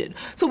that we did.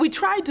 So we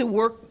tried to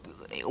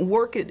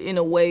work it in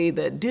a way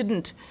that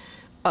didn't,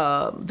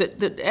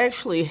 that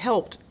actually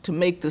helped to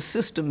make the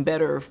system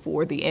better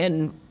for the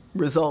end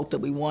result that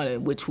we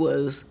wanted, which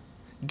was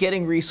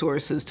getting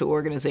resources to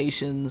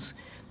organizations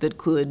that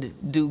could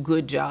do a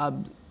good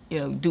job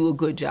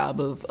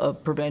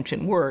of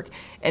prevention work,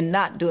 and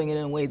not doing it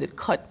in a way that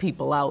cut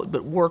people out,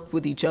 but worked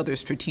with each other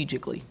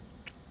strategically.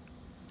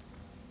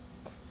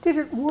 Did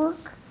it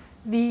work?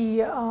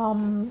 There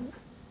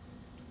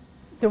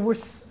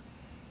was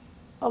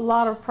a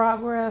lot of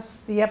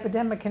progress. The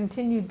epidemic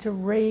continued to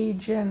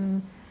rage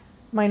in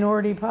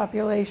minority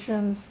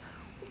populations.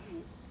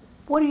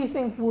 What do you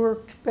think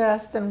worked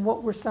best, and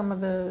what were some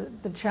of the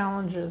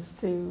challenges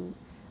to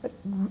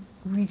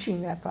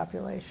reaching that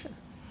population?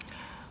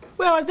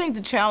 Well, I think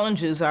the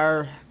challenges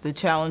are the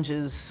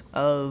challenges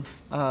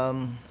of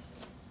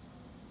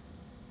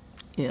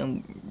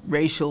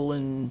racial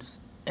and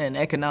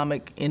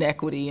economic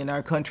inequity in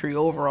our country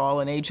overall,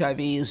 and HIV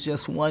is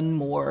just one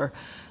more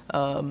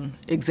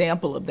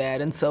example of that.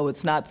 And so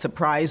it's not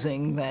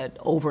surprising that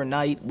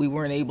overnight we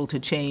weren't able to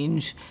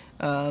change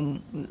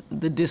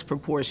the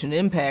disproportionate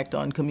impact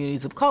on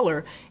communities of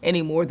color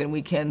any more than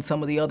we can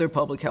some of the other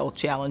public health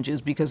challenges,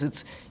 because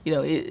it's,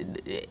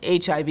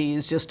 HIV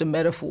is just a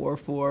metaphor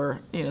for,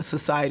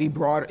 society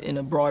in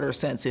a broader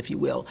sense, if you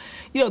will.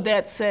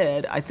 That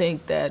said, I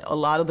think that a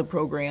lot of the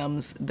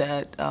programs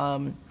that,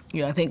 I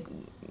think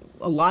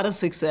a lot of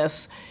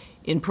success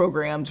in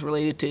programs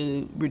related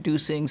to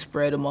reducing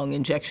spread among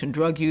injection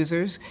drug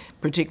users,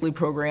 particularly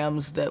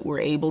programs that were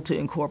able to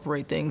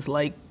incorporate things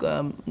like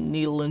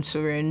needle and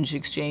syringe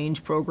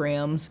exchange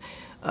programs,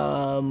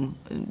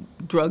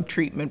 drug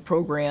treatment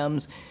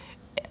programs.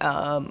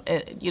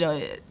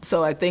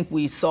 So I think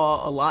we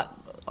saw a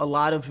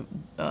lot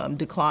of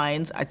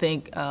declines. I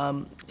think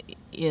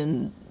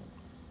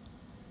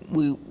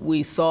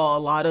we saw a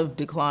lot of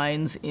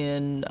declines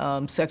in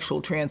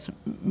sexual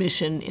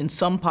transmission in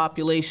some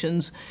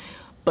populations,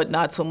 but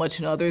not so much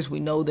in others. We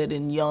know that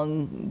in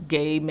young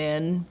gay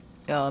men,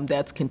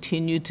 that's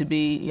continued to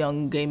be,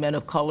 young gay men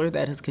of color,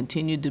 that has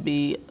continued to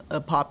be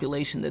a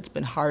population that's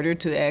been harder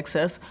to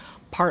access,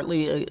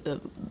 partly,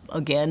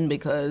 again,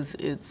 because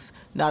it's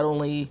not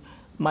only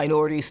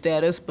minority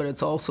status, but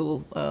it's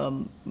also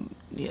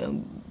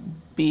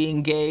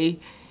being gay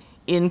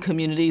in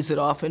communities that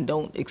often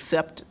don't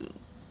accept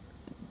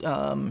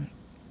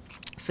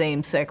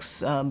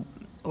same-sex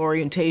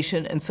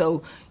orientation. And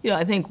so,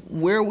 I think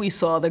where we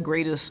saw the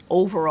greatest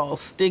overall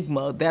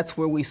stigma, that's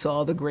where we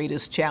saw the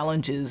greatest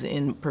challenges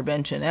in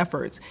prevention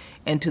efforts.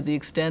 And to the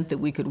extent that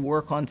we could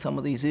work on some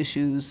of these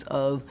issues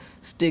of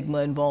stigma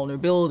and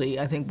vulnerability,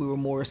 I think we were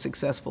more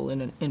successful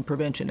in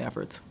prevention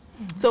efforts.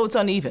 Mm-hmm. So it's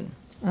uneven.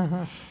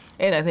 Mm-hmm.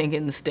 And I think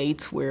in the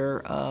states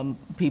where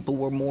people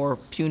were more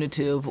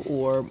punitive,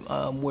 or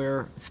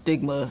where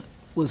stigma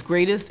was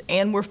greatest,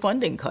 and where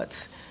funding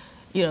cuts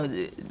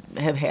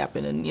have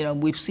happened.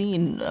 And, we've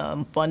seen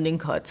funding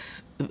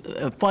cuts,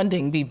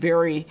 funding be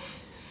very,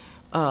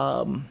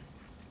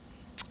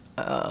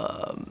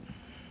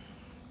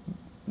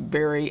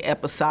 very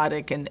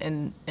episodic,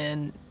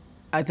 and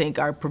I think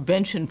our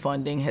prevention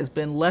funding has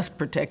been less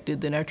protected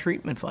than our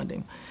treatment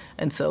funding.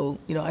 And so,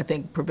 I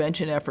think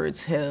prevention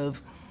efforts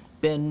have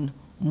been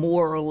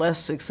more or less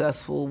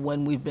successful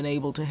when we've been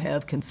able to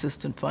have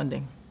consistent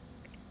funding,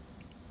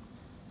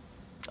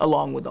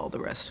 along with all the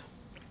rest.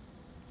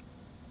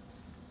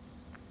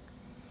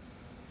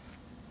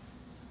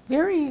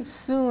 Very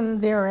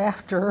soon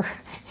thereafter,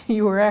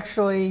 you were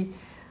actually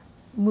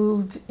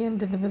moved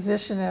into the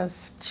position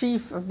as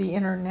chief of the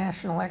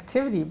International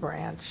Activity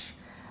Branch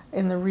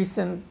in the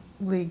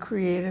recently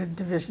created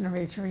Division of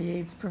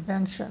HIV/AIDS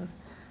Prevention.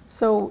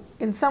 So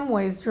in some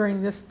ways,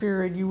 during this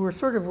period, you were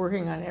sort of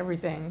working on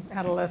everything: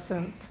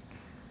 adolescent,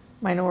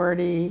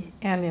 minority,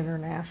 and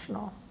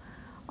international.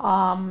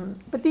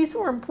 But these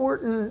were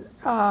important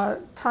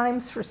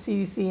times for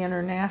CDC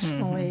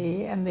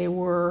internationally, and they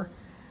were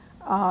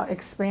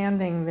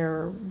expanding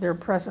their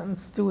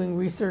presence, doing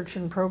research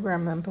and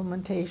program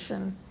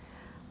implementation.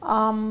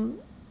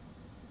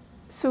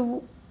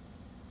 So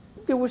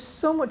there was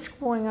so much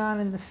going on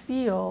in the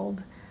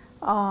field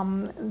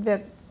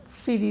that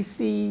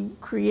CDC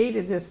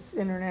created this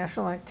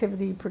international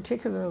activity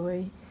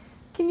particularly.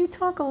 Can you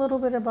talk a little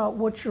bit about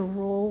what your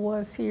role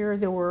was here?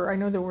 I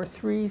know there were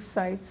 3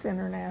 sites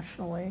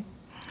internationally.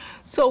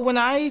 So when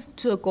I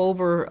took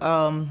over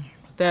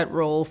that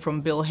role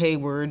from Bill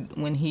Hayward,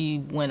 when he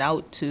went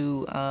out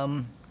to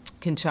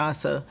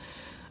Kinshasa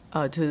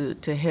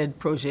to head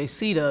Projet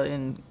SIDA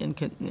in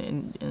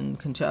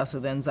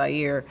Kinshasa, then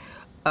Zaire,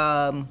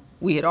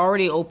 we had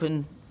already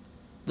opened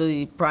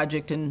the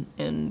project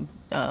in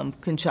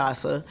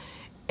Kinshasa,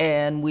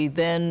 and we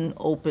then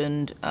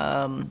opened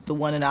the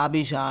one in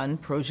Abidjan,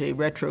 Projet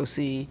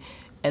RetroC,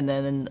 and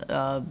then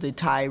the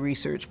Thai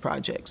research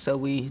project. So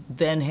we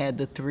then had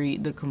the 3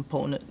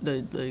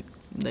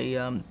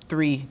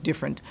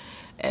 different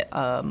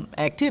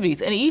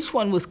activities, and each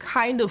one was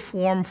kind of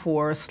formed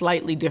for a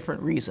slightly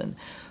different reason.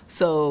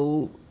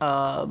 So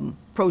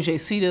Projet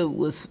SIDA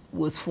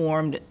was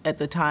formed at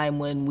the time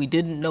when we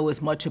didn't know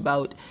as much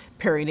about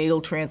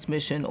perinatal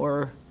transmission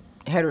or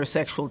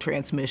heterosexual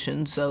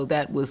transmission, so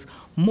that was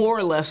more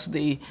or less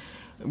the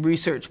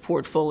research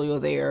portfolio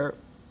there.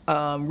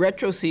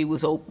 RetroC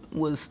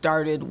was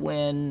started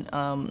when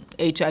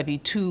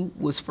HIV-2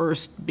 was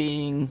first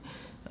being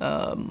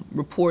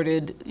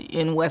reported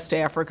in West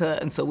Africa,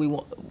 and so we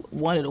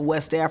wanted a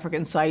West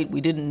African site.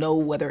 We didn't know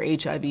whether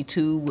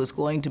HIV-2 was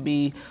going to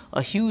be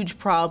a huge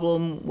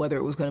problem, whether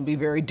it was going to be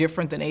very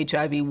different than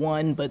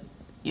HIV-1, but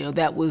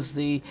that was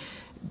the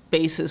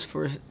basis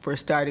for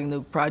starting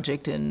the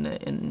project in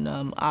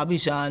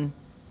Abidjan.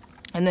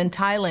 And then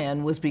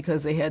Thailand was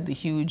because they had the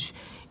huge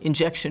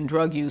injection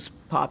drug use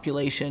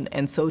population,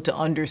 and so to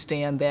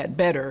understand that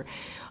better.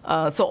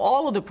 So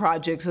all of the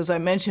projects, as I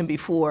mentioned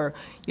before,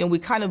 we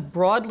kind of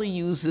broadly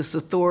use this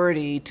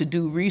authority to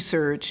do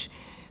research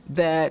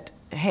that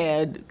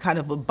had kind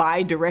of a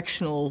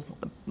bi-directional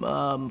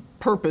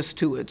purpose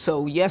to it.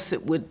 So yes,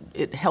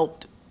 it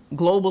helped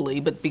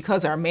globally, but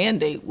because our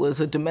mandate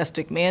was a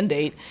domestic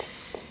mandate,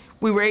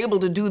 we were able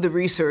to do the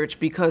research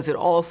because it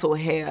also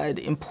had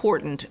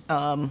important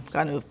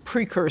kind of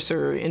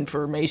precursor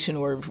information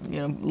or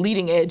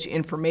leading edge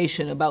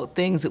information about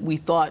things that we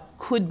thought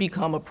could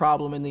become a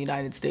problem in the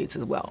United States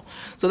as well.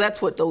 So that's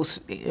what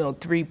those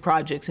 3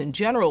 projects in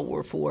general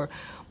were for,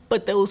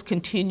 but those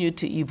continued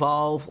to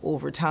evolve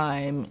over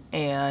time,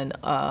 and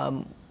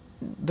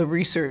the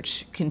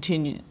research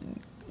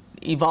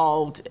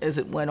evolved as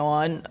it went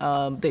on.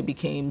 They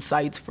became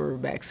sites for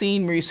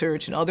vaccine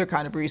research and other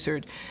kind of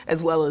research,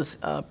 as well as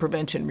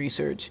prevention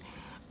research,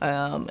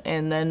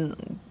 and then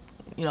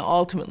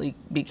ultimately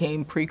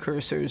became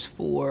precursors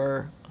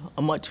for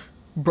a much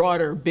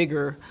broader,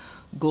 bigger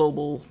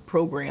global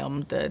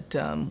program that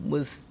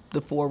was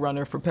the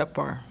forerunner for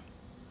PEPFAR.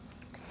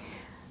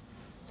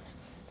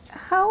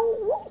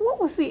 What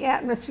was the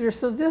atmosphere?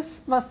 So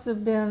this must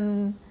have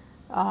been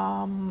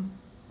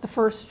the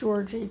first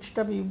George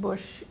H.W.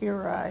 Bush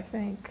era, I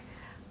think.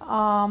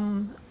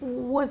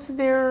 Was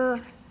there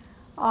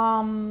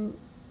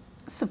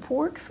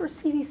support for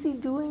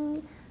CDC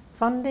doing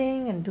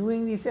funding and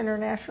doing these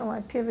international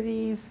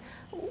activities?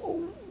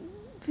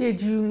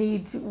 Did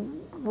you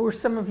were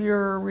some of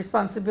your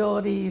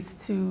responsibilities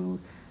to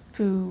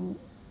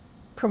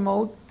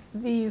promote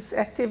these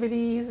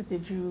activities?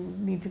 Did you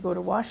need to go to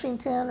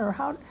Washington, or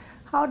how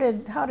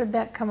did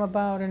that come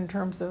about in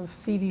terms of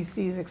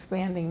CDC's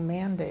expanding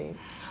mandate?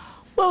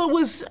 Well,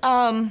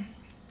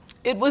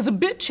 it was a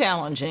bit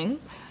challenging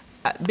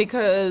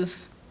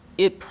because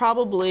it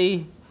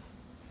probably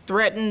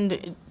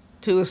threatened,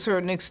 to a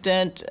certain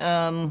extent,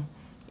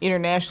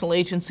 international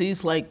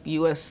agencies like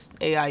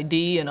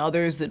USAID and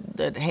others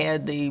that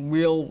had the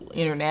real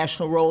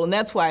international role. And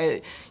that's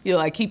why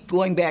I keep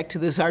going back to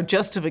this. Our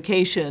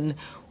justification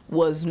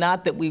was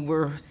not that we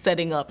were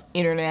setting up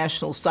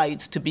international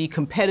sites to be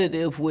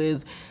competitive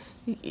with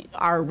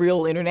our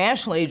real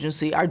international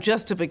agency, our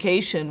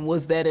justification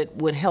was that it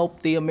would help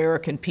the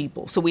American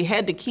people. So we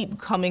had to keep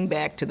coming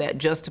back to that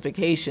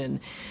justification.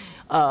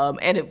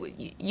 And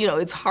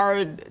it's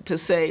hard to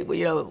say,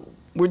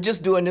 we're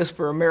just doing this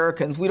for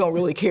Americans. We don't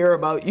really care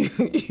about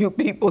you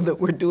people that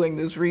we're doing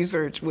this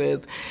research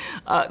with.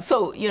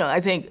 So I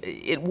think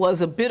it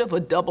was a bit of a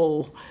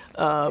double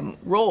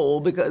role,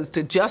 because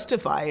to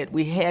justify it,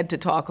 we had to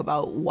talk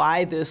about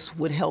why this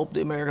would help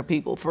the American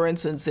people. For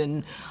instance,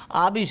 in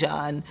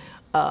Abidjan,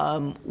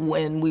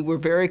 when we were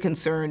very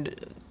concerned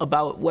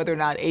about whether or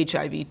not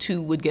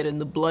HIV-2 would get in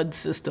the blood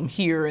system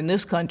here in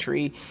this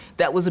country,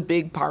 that was a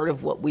big part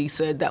of what we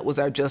said. That was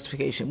our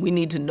justification. We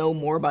need to know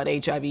more about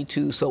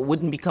HIV-2 so it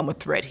wouldn't become a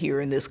threat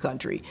here in this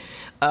country.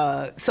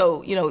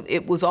 So,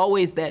 it was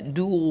always that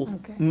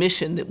dual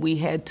mission that we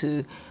had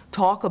to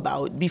talk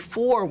about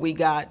before we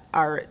got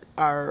our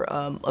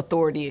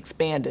authority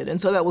expanded.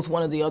 And so that was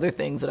one of the other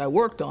things that I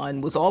worked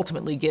on, was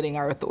ultimately getting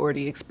our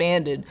authority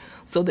expanded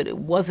so that it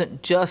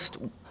wasn't just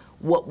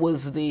what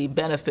was the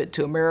benefit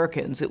to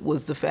Americans. It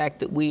was the fact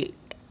that we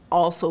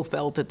also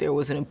felt that there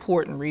was an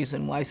important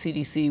reason why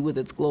CDC, with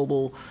its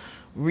global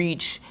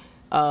reach,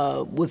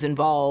 was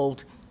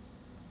involved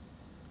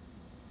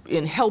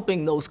in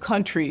helping those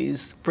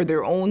countries for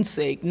their own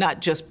sake,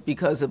 not just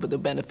because of the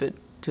benefit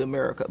to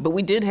America. But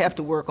we did have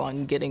to work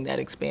on getting that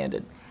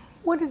expanded.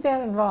 What did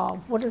that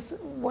involve?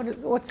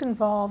 What's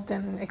involved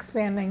in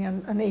expanding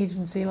an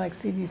agency like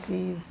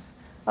CDC's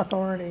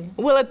authority?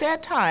 Well, at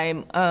that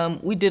time,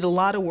 we did a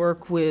lot of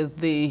work with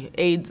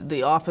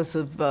the Office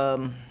of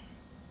the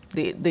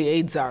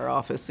AIDS Czar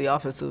office, the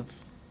Office of.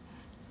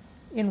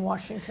 In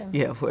Washington.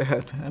 Yeah,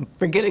 I'm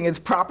forgetting its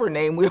proper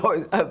name. We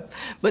always,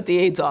 but the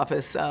AIDS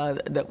office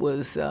that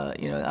was,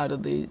 out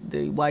of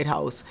the White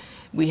House.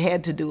 We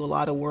had to do a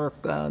lot of work.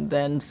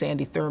 Then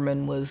Sandy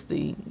Thurman was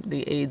the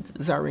AIDS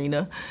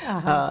czarina,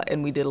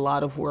 and we did a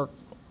lot of work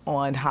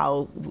on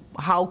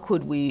how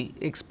could we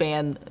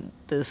expand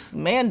this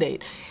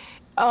mandate.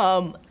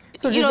 So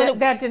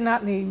that did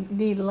not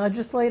need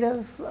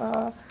legislative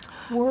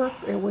work?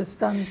 It was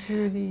done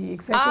through the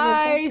executive?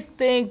 I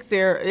think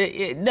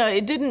no,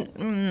 it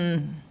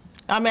didn't.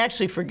 I'm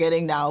actually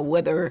forgetting now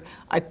whether,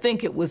 I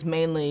think it was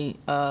mainly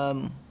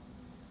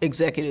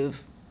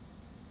executive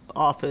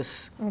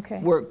office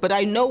work. But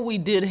I know we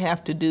did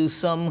have to do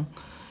some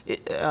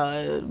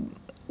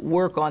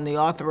work on the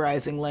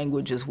authorizing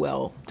language as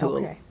well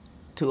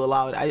to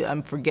allow it.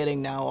 I'm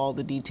forgetting now all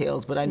the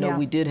details, but I know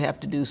we did have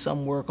to do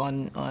some work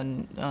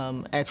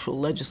on actual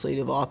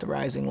legislative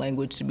authorizing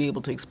language to be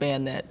able to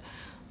expand that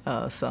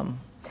some.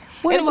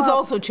 And it was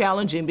also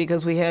challenging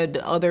because we had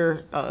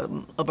other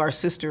of our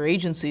sister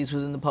agencies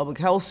within the Public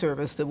Health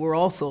Service that were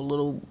also a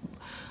little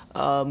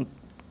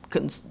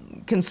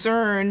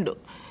concerned.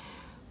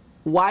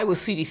 Why was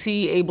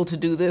CDC able to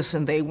do this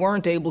and they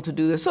weren't able to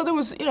do this? So there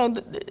was,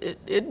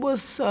 it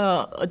was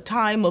a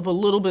time of a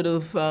little bit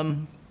of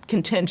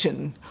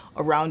contention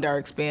around our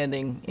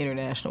expanding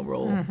international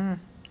role. Mm-hmm.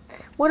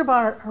 What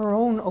about her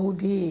own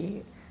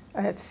OD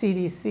at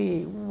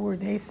CDC? Were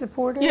they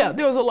supportive? Yeah,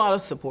 there was a lot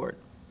of support.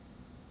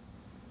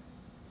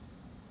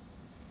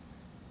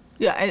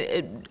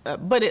 Yeah,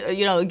 but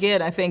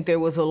again, I think there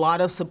was a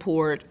lot of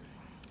support,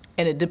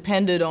 and it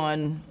depended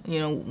on,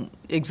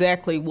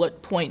 exactly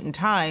what point in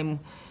time,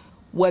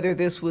 whether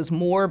this was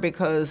more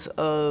because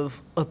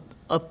of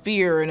a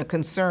fear and a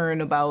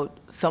concern about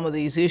some of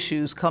these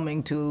issues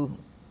coming to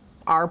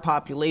our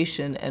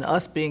population and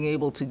us being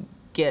able to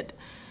get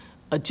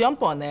a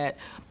jump on that.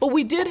 But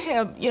we did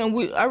have,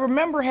 I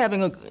remember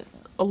having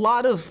a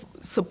lot of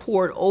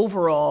support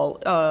overall.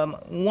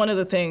 One of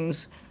the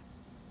things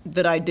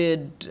that I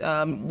did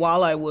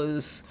while I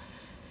was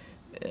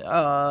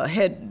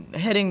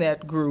heading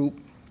that group,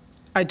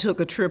 I took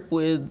a trip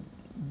with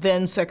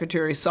then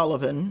Secretary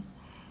Sullivan,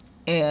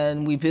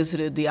 and we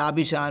visited the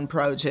Abidjan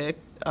project.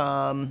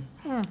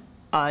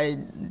 I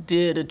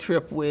did a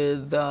trip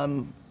with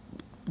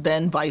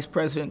then Vice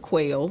President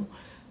Quayle.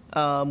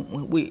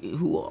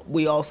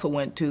 We also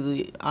went to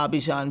the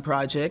Abidjan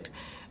project.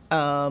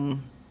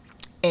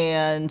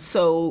 And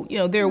so,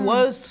 there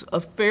was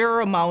a fair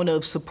amount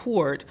of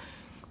support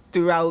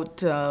throughout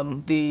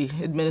the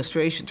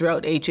administration,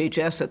 throughout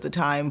HHS at the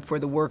time, for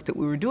the work that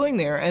we were doing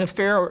there, and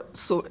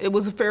it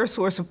was a fair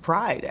source of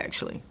pride,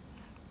 actually.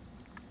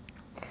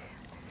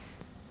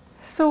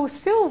 So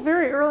still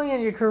very early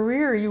in your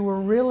career, you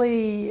were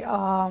really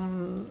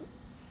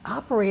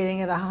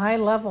operating at a high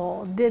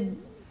level. Did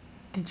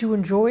you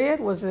enjoy it?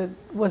 Was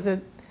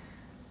it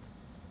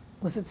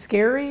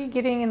scary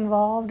getting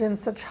involved in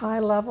such high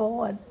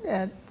level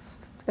at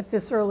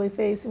this early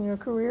phase in your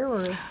career,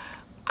 or?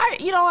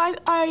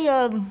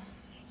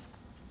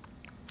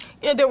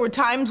 There were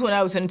times when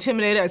I was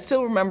intimidated. I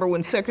still remember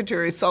when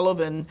Secretary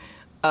Sullivan,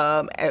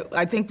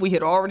 I think we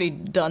had already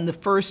done the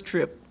first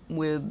trip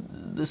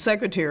with the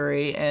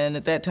Secretary, and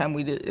at that time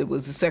it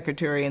was the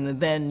Secretary and the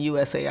then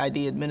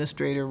USAID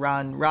Administrator,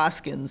 Ron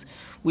Roskins.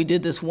 We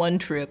did this one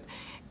trip,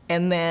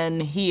 and then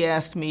he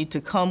asked me to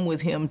come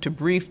with him to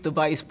brief the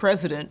Vice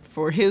President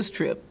for his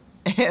trip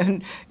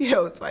And,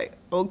 it's like,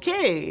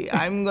 okay,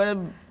 I'm going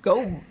to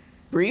go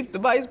brief the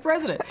vice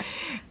president.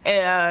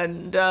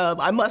 And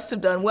I must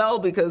have done well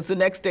because the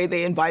next day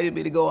they invited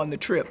me to go on the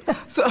trip.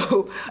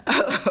 So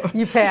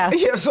you passed.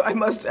 Yeah, so I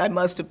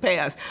must have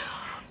passed.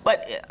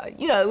 But,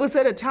 it was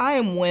at a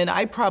time when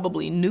I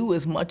probably knew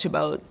as much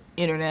about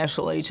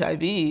international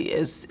HIV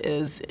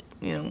as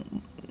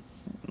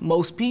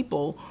most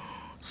people.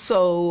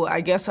 So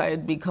I guess I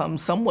had become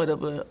somewhat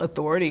of an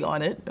authority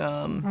on it.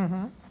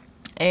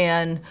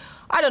 And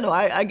I don't know,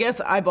 I guess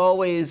I've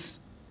always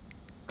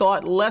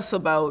thought less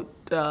about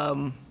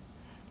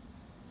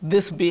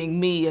this being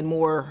me and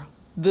more,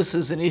 this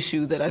is an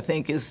issue that I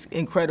think is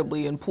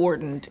incredibly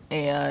important.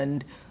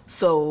 And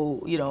so,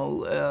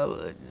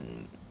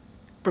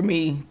 for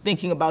me,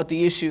 thinking about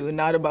the issue and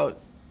not about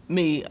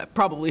me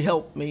probably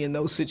helped me in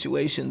those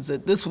situations,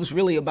 that this was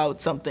really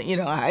about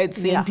something. I had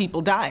seen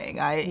people dying.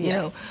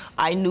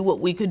 I knew what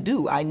we could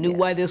do. I knew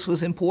why this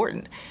was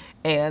important.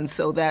 And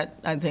so that,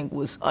 I think,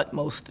 was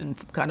utmost and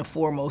kind of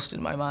foremost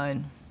in my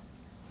mind.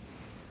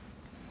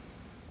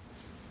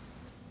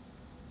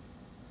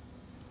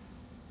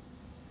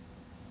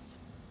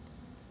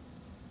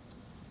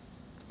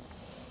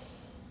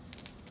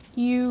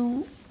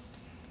 You,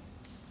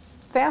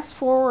 fast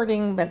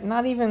forwarding, but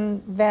not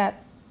even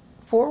that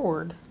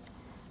forward,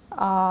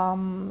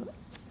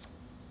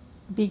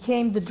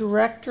 became the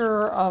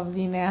director of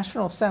the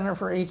National Center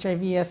for HIV,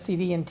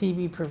 STD, and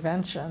TB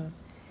Prevention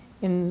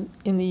in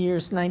the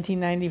years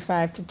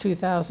 1995 to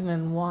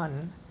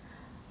 2001.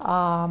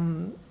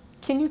 Can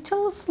you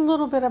tell us a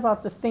little bit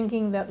about the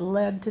thinking that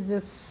led to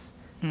this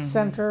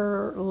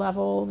center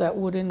level that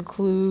would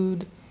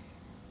include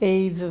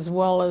AIDS as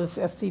well as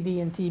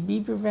STD and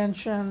TB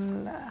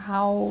prevention,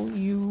 how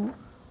you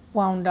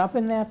wound up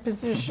in that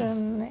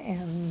position,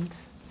 and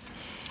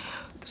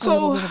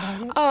so,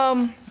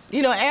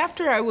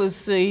 after I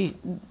was the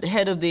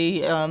head of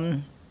the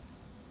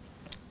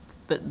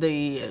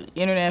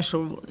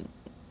International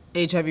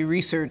HIV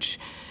Research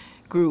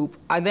Group,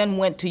 I then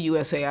went to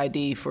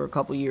USAID for a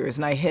couple years,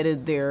 and I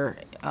headed their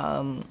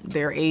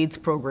AIDS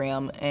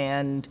program.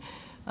 And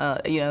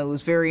it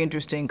was very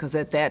interesting because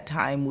at that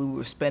time we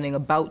were spending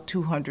about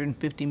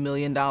 $250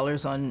 million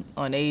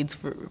on AIDS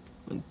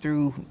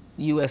through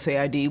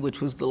USAID,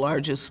 which was the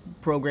largest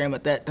program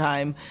at that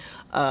time.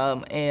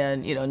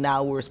 And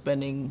now we're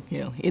spending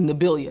in the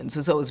billions.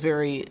 And so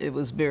it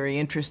was very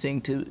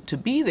interesting to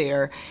be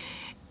there.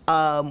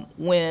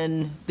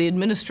 When the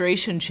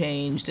administration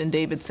changed and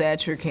David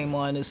Sencer came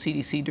on as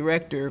CDC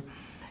director,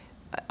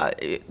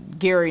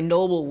 Gary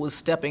Noble was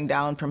stepping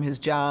down from his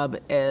job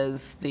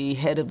as the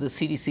head of the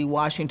CDC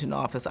Washington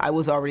office. I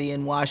was already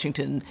in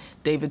Washington.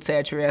 David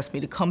Sencer asked me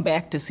to come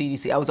back to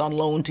CDC. I was on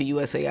loan to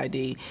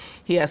USAID.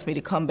 He asked me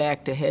to come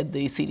back to head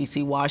the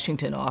CDC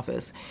Washington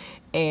office.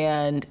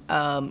 And,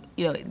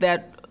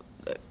 that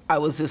I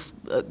was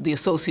the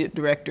associate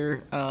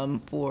director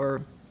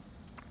for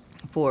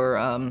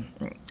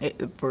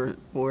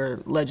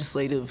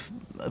legislative,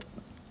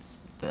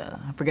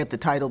 I forget the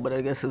title, but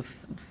I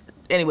guess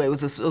anyway, it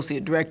was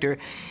associate director.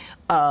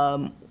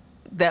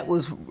 That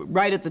was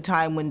right at the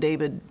time when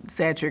David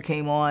Sencer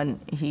came on.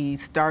 He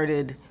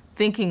started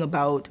thinking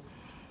about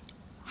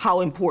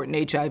how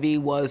important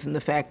HIV was and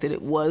the fact that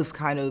it was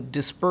kind of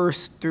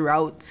dispersed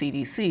throughout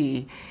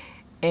CDC.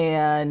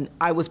 And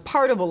I was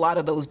part of a lot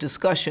of those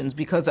discussions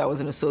because I was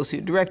an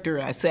associate director,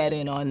 and I sat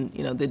in on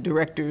the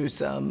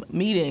directors'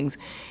 meetings.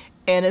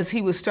 And as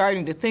he was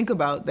starting to think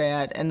about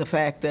that and the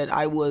fact that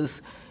I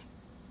wasn't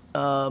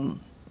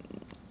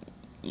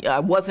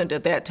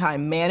at that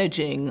time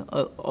managing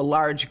a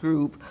large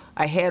group,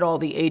 I had all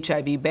the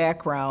HIV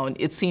background,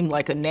 it seemed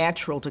like a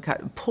natural to kind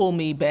of pull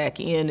me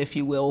back in, if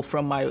you will,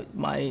 from my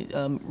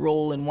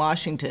role in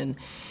Washington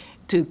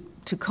to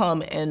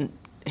come and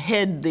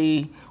head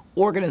the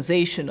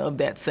organization of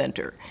that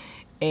center.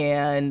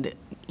 And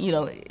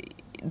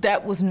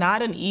that was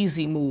not an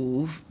easy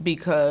move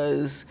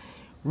because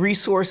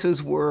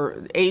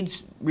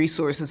AIDS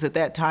resources at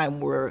that time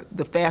were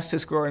the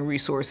fastest growing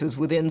resources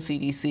within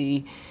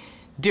CDC.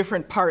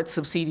 Different parts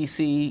of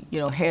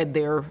CDC, had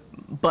their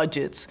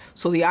budgets.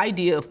 So the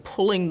idea of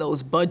pulling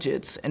those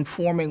budgets and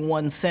forming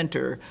one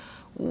center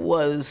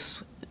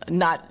was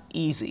not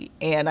easy.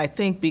 And I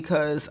think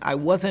because I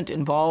wasn't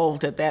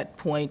involved at that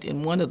point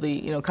in one of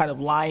the, kind of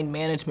line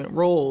management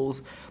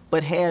roles,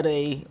 but had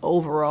a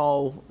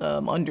overall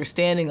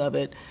understanding of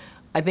it,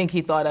 I think he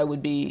thought I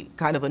would be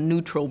kind of a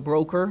neutral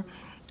broker.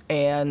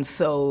 And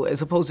so,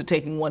 as opposed to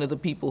taking one of the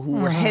people who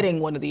were heading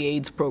one of the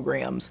AIDS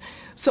programs.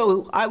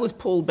 So I was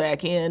pulled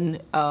back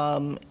in,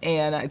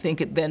 and I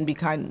think it then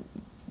kind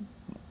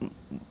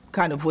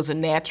of was a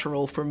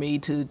natural for me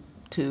to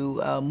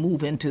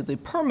move into the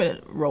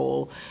permanent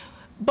role.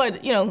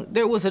 But,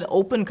 there was an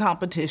open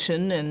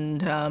competition,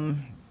 and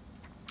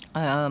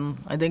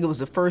I think it was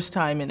the first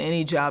time in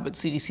any job at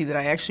CDC that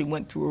I actually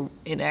went through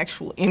an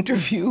actual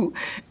interview.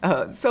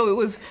 So it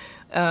was,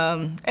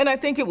 and I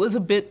think it was a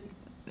bit,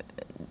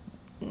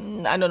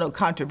 I don't know,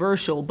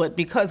 controversial, but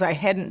because I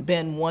hadn't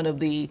been one of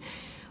the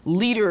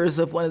leaders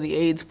of one of the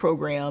AIDS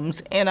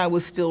programs, and I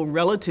was still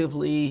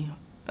relatively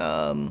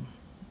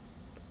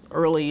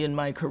early in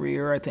my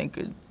career. I think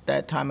at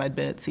that time I'd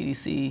been at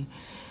CDC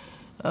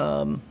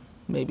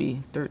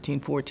maybe 13,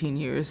 14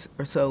 years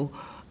or so.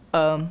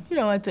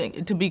 I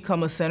think to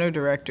become a center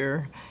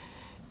director,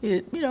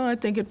 I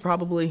think it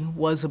probably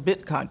was a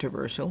bit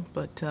controversial,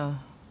 but.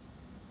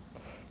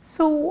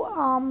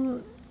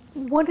 So,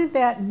 what did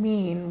that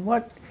mean?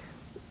 What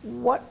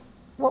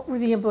were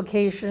the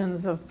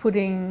implications of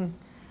putting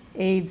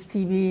AIDS,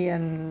 TB,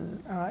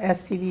 and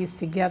STDs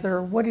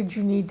together? What did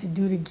you need to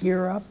do to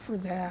gear up for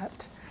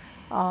that?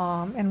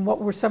 And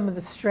what were some of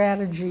the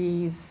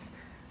strategies,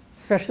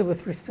 especially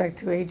with respect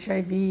to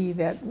HIV,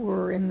 that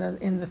were in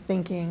the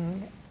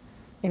thinking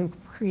in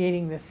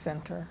creating this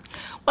center?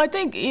 Well, I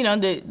think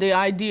the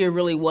idea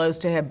really was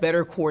to have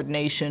better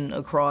coordination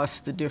across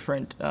the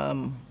different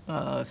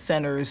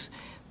centers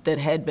that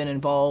had been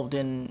involved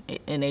in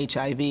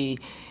HIV,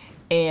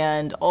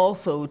 and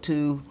also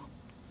to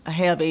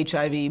have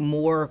HIV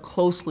more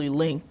closely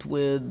linked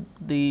with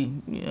the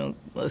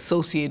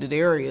associated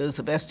areas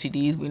of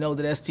STDs. We know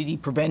that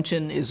STD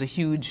prevention is a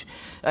huge,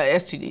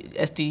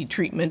 STD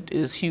treatment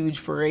is huge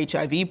for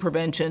HIV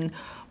prevention,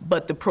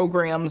 but the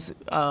programs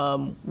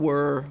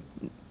were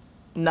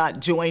not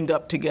joined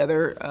up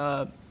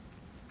together,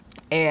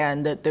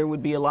 and that there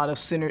would be a lot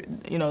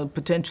of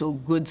potential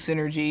good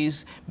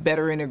synergies,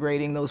 better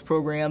integrating those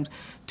programs.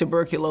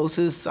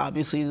 Tuberculosis,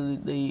 obviously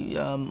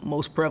the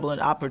most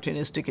prevalent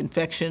opportunistic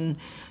infection,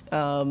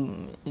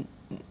 and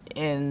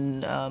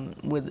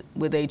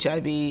with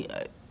HIV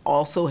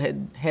also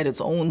had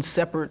its own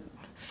separate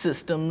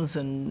systems,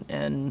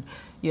 and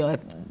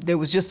there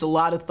was just a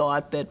lot of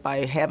thought that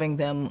by having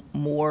them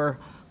more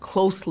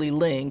closely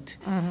linked,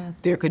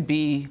 there could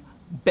be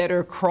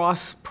better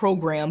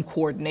cross-program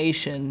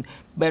coordination,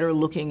 better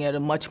looking at a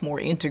much more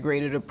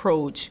integrated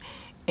approach,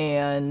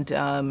 and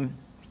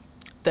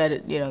that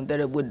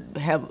it would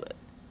have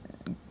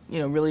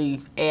really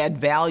add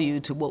value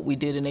to what we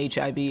did in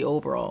HIV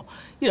overall.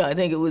 I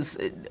think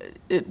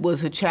it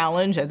was a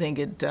challenge. I think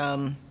it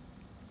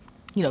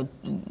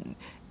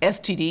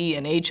STD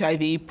and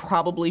HIV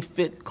probably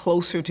fit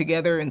closer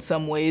together in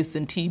some ways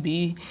than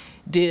TB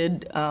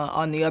did.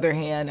 On the other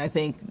hand, I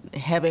think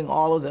having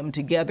all of them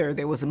together,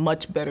 there was a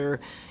much better,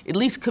 at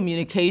least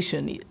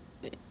communication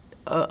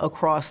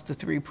across the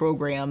three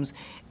programs,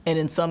 and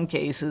in some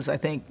cases, I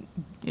think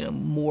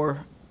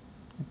more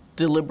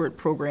deliberate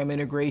program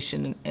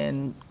integration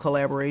and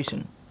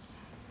collaboration.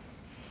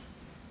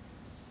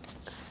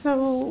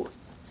 So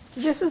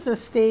this is a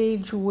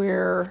stage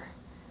where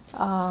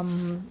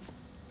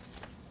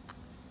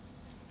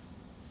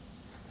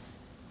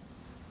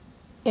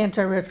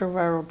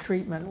antiretroviral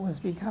treatment was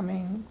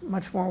becoming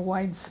much more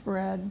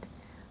widespread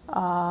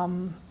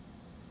in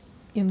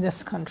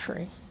this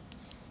country.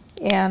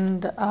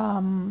 And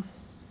can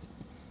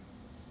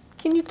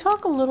you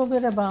talk a little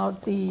bit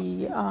about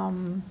the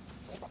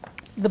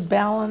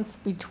balance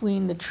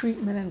between the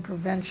treatment and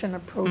prevention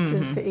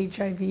approaches to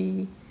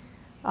HIV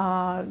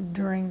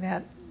during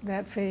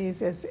that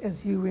phase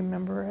as you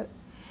remember it?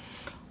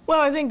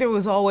 Well, I think there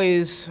was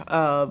always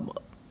a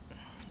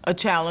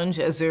challenge,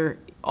 as there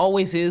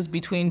always is,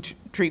 between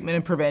treatment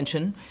and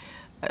prevention.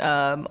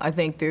 I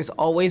think there's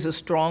always a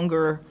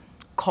stronger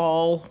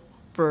call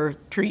for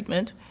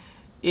treatment.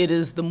 It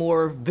is the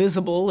more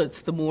visible,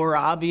 it's the more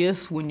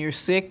obvious when you're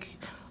sick.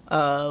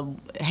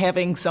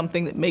 Having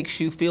something that makes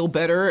you feel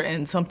better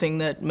and something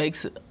that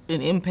makes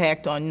an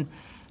impact on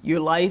your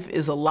life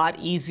is a lot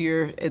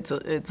easier. It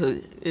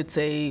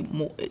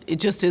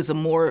just is a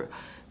more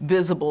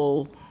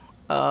visible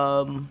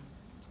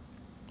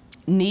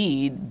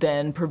need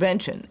than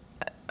prevention.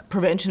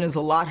 Prevention is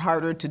a lot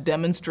harder to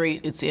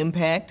demonstrate its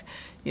impact.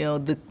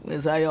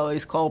 As I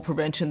always call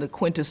prevention, the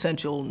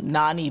quintessential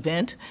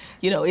non-event.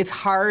 It's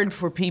hard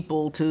for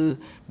people to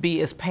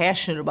be as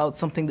passionate about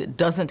something that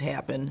doesn't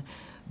happen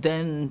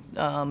than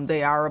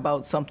they are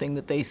about something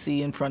that they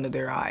see in front of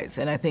their eyes.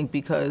 And I think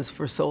because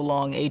for so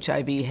long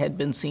HIV had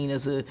been seen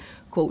as a,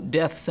 quote,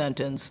 death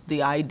sentence,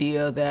 the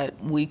idea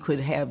that we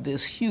could have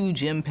this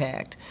huge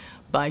impact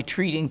by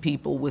treating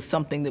people with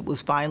something that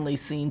was finally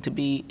seen to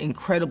be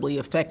incredibly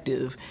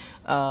effective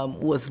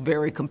was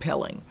very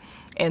compelling.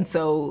 And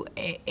so,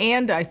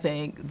 and I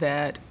think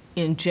that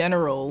in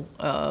general,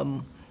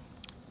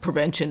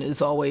 prevention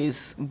is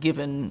always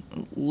given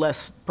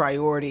less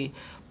priority.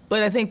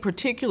 But I think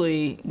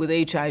particularly with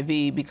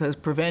HIV, because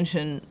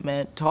prevention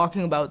meant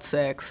talking about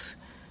sex,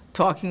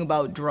 talking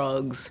about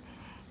drugs,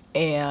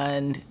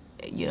 and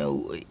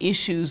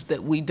issues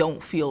that we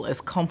don't feel as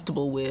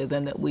comfortable with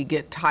and that we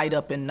get tied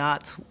up in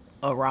knots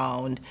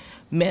around,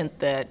 meant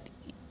that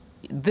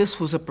this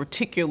was a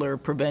particular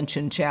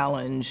prevention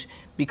challenge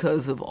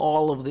because of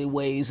all of the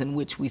ways in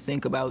which we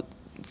think about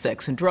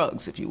sex and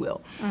drugs, if you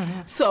will.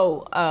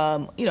 So,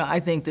 I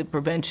think that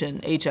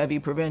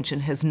HIV prevention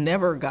has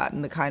never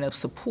gotten the kind of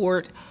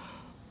support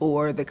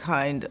or the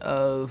kind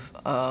of,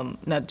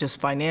 not just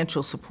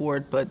financial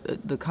support,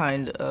 but the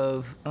kind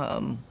of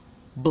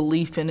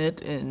belief in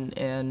it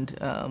and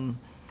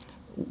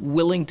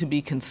willing to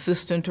be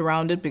consistent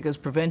around it, because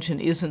prevention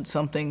isn't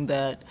something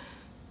that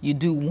you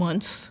do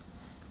once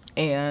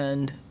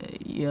and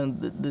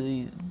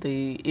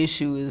the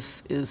issue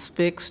is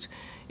fixed.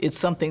 It's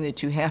something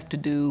that you have to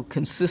do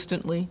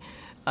consistently.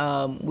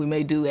 We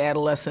may do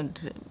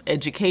adolescent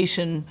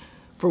education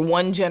for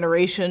one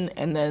generation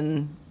and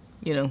then,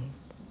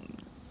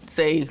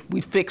 say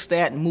we fix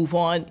that and move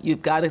on.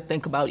 You've got to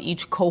think about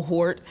each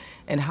cohort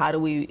and how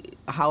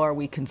are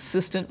we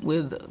consistent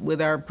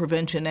with our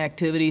prevention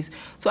activities.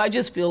 So I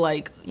just feel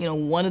like,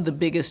 one of the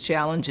biggest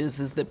challenges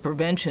is that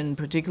prevention,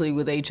 particularly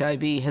with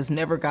HIV, has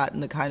never gotten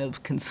the kind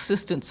of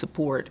consistent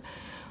support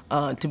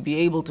to be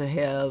able to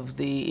have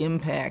the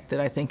impact that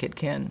I think it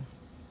can.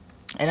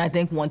 And I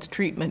think once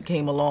treatment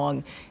came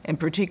along, and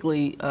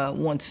particularly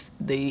once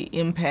the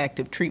impact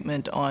of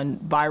treatment on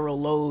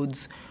viral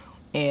loads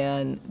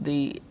and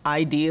the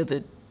idea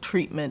that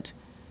treatment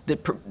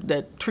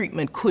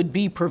could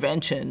be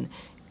prevention,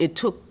 it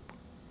took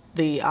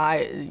the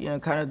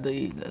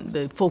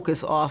the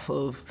focus off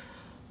of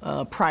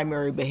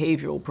primary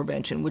behavioral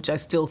prevention, which I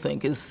still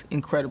think is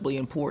incredibly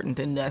important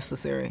and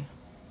necessary.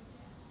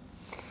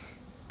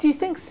 Do you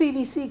think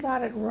CDC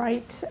got it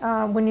right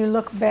when you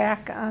look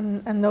back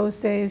on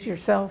those days,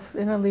 yourself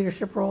in a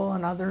leadership role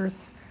and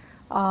others?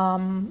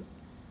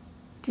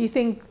 Do you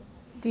think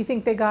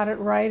they got it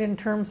right in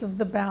terms of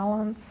the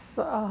balance?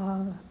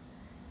 I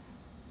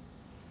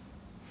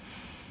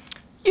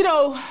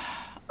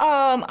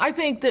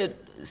think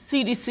that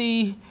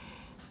CDC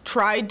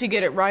tried to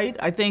get it right.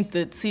 I think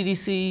that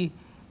CDC,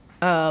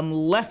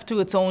 left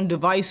to its own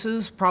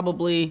devices,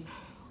 probably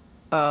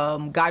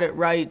got it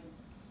right,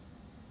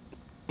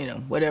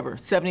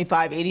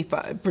 75,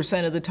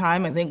 85% of the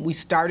time. I think we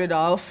started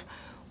off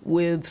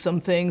with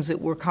some things that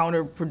were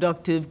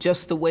counterproductive,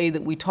 just the way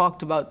that we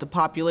talked about the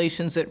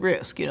populations at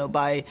risk,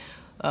 by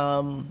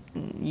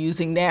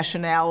using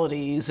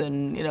nationalities,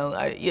 and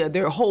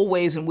there are whole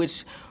ways in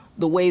which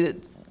the way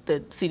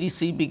that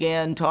CDC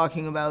began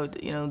talking about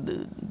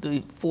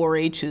the 4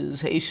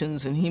 H's,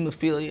 Haitians and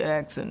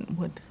hemophiliacs and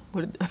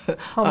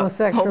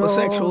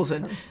homosexuals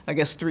and I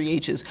guess 3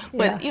 H's.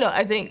 But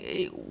I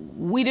think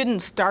we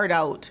didn't start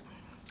out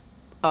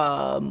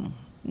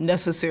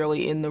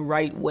necessarily in the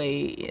right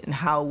way in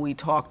how we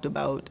talked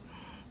about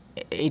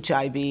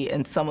HIV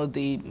and some of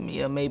the,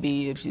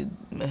 maybe if you,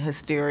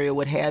 hysteria,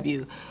 what have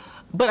you.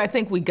 But I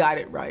think we got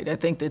it right. I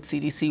think that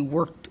CDC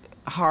worked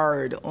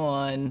hard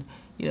on,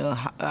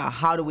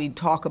 how do we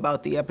talk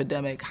about the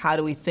epidemic? How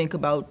do we think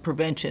about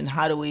prevention?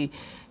 How do we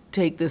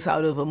take this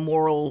out of a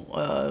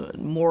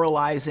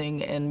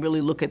moralizing and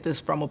really look at this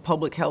from a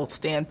public health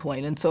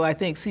standpoint? And so I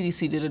think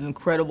CDC did an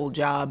incredible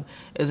job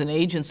as an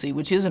agency,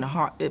 which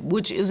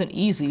isn't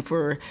easy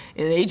for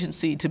an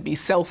agency to be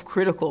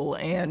self-critical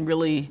and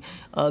really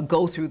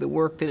go through the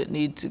work that it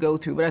needs to go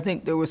through. But I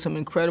think there were some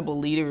incredible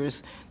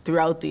leaders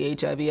throughout the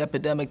HIV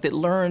epidemic that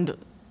learned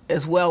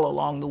as well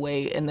along the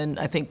way, and then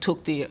I think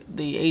took the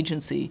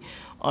agency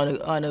on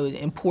an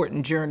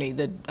important journey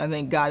that I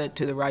think got it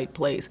to the right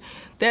place.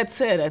 That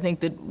said, I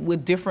think that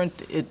with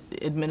different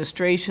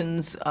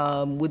administrations,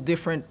 with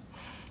different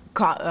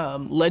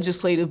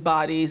legislative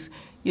bodies,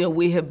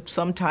 we have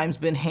sometimes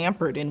been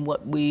hampered in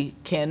what we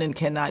can and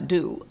cannot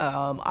do.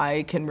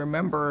 I can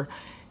remember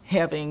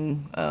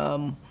having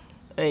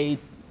a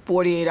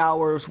 48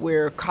 hours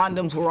where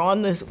condoms were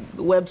on this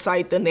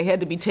website, then they had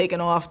to be taken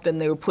off, then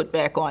they were put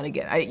back on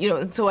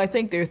again. So I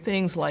think there are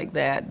things like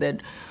that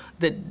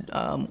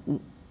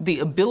the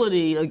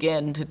ability,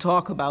 again, to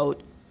talk about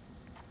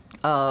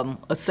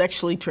a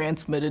sexually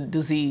transmitted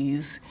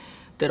disease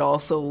that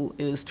also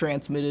is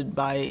transmitted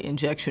by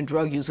injection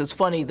drug use. It's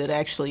funny that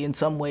actually in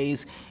some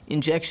ways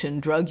injection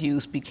drug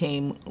use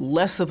became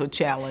less of a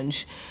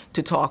challenge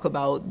to talk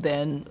about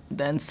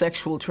than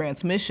sexual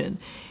transmission.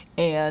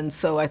 And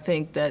so I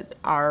think that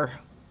our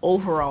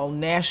overall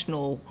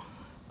national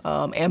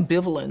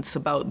ambivalence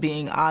about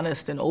being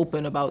honest and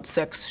open about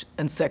sex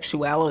and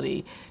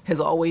sexuality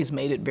has always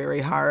made it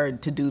very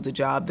hard to do the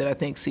job that I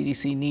think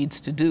CDC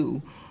needs to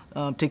do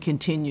to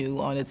continue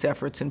on its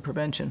efforts in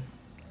prevention.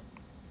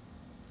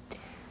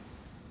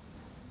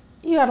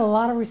 You had a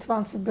lot of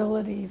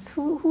responsibilities.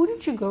 Who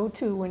did you go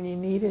to when you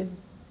needed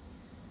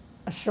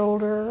a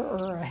shoulder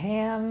or a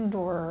hand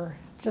or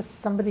just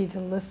somebody to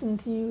listen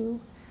to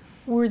you?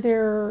 Were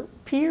there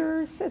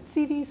peers at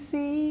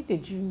CDC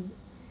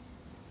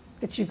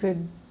that you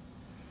could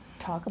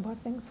talk about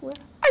things with?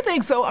 I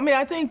think so. I mean,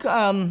 I think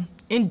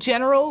in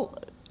general,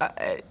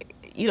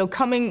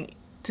 coming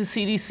to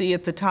CDC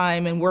at the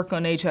time and work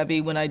on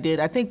HIV when I did,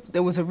 I think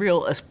there was a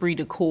real esprit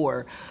de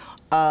corps.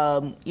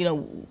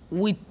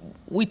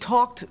 We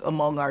talked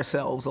among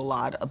ourselves a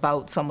lot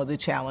about some of the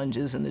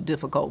challenges and the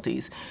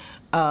difficulties.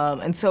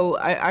 And so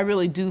I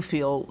really do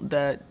feel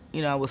that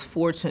I was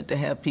fortunate to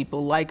have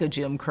people like a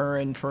Jim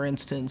Curran, for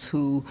instance,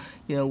 who,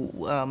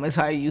 as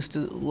I used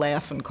to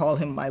laugh and call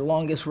him my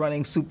longest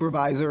running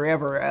supervisor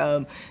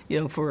ever,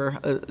 for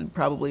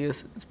probably a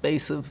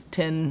space of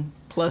 10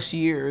 plus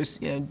years.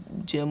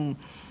 Jim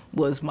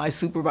was my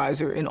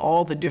supervisor in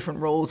all the different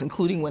roles,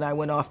 including when I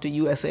went off to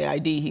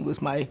USAID. He was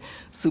my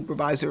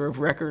supervisor of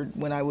record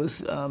when I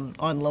was on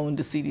loan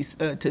to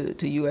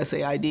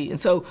USAID. And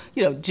so,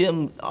 you know,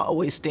 Jim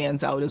always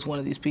stands out as one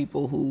of these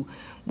people who,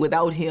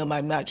 without him,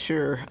 I'm not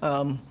sure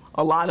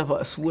a lot of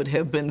us would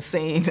have been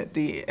sane at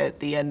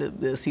the end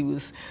of this. He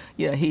was,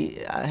 you know, he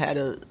had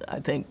I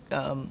think,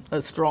 a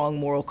strong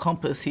moral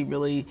compass. He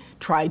really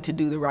tried to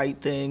do the right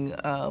thing,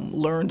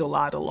 learned a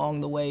lot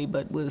along the way,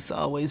 but was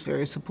always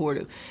very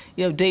supportive.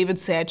 You know, David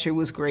Sencer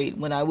was great.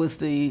 When I was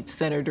the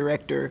center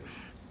director,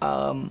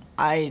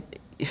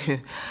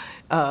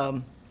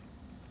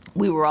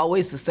 we were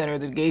always the center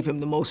that gave him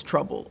the most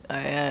trouble,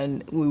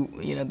 and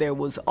you know, there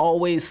was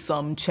always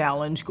some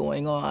challenge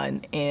going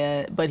on.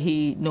 But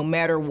he, no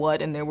matter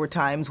what, and there were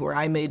times where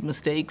I made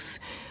mistakes,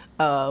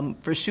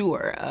 for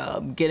sure,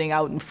 getting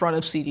out in front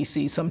of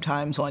CDC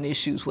sometimes on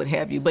issues, what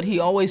have you. But he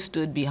always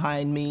stood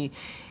behind me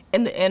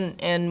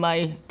and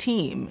my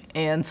team,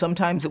 and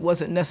sometimes it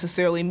wasn't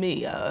necessarily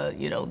me.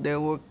 You know,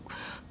 there were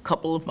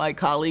couple of my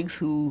colleagues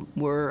who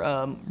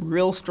were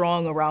real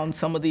strong around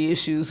some of the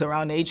issues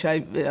around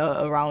HIV,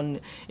 around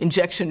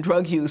injection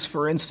drug use,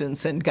 for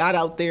instance, and got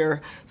out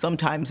there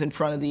sometimes in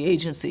front of the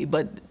agency.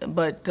 But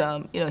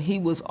you know, he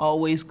was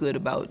always good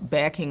about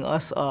backing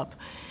us up,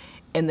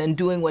 and then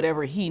doing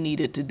whatever he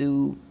needed to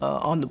do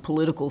on the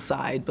political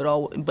side.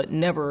 But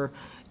never,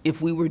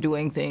 if we were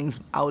doing things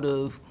out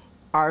of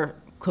our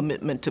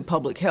commitment to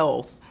public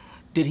health,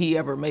 did he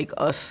ever make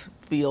us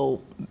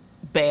feel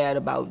bad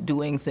about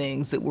doing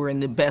things that were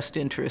in the best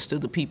interest of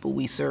the people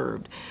we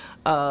served.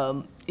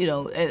 You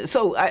know, and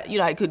so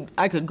I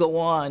could go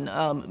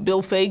on.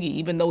 Bill Foege,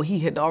 even though he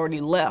had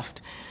already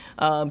left,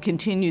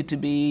 continued to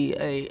be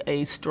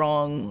a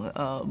strong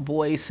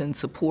voice and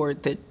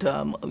support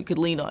that we could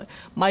lean on.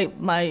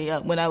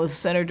 When I was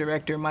center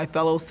director, my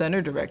fellow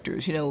center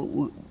directors, you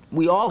know,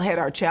 we all had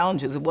our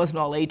challenges. It wasn't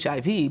all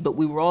HIV, but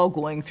we were all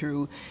going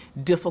through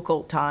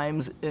difficult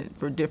times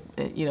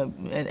you know,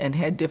 and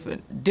had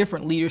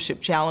different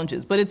leadership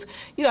challenges. But it's,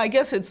 you know, I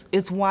guess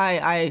it's why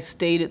I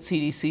stayed at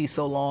CDC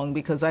so long,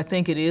 because I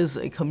think it is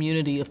a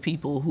community of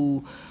people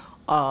who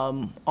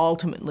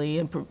ultimately,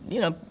 and you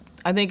know,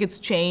 I think it's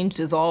changed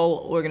as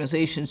all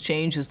organizations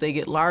change as they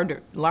get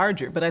larger.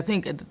 But I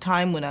think at the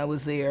time when I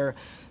was there,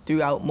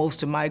 throughout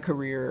most of my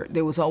career,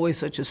 there was always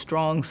such a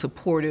strong,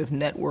 supportive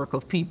network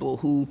of people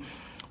who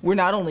were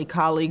not only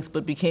colleagues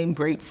but became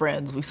great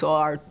friends. We saw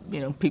our,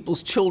 you know,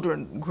 people's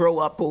children grow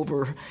up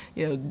over,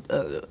 you know,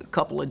 a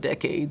couple of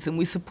decades, and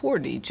we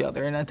supported each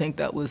other, and I think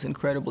that was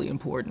incredibly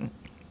important.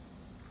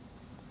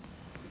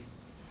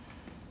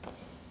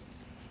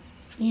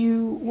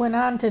 You went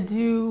on to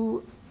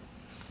do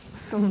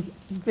some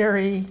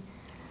very,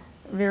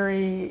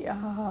 very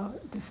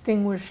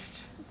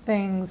distinguished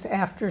things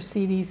after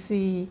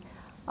CDC.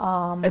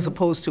 As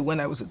opposed to when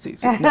I was at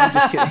CDC. No, I'm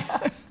just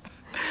kidding.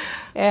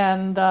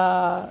 And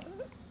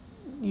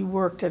you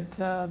worked at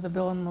the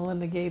Bill and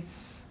Melinda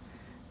Gates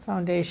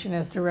Foundation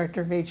as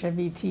Director of HIV,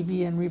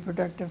 TB, and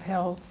Reproductive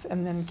Health,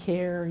 and then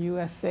CARE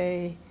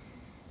USA.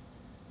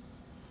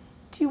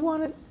 Do you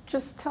want to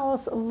just tell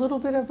us a little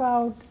bit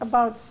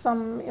about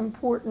some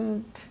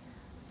important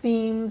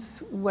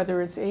themes,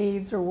 whether it's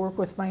AIDS or work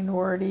with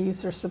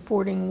minorities or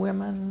supporting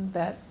women,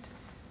 that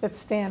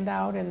stand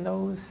out in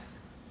those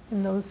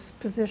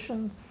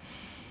positions?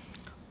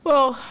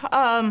 Well,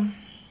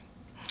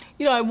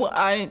 you know,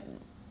 I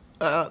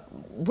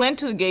went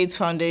to the Gates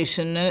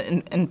Foundation,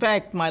 and in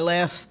fact, my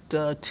last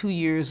 2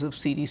 years of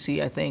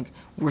CDC, I think,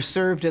 were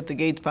served at the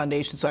Gates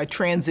Foundation. So I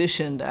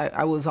transitioned.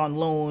 I was on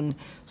loan,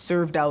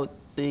 served out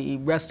the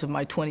rest of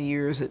my 20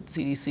 years at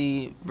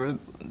CDC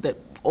that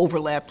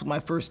overlapped with my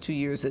first 2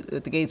 years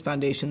at the Gates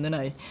Foundation. Then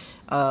I,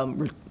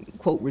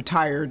 quote,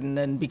 retired and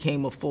then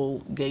became a full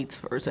Gates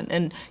person.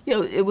 And, you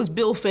know, it was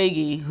Bill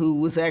Foege who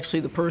was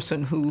actually the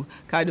person who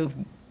kind of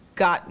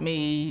got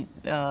me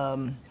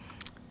to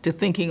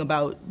thinking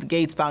about the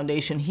Gates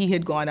Foundation. He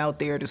had gone out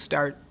there to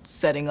start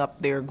setting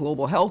up their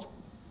global health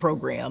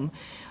program.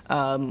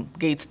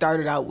 Gates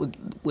started out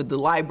with the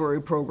library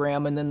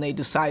program, and then they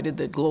decided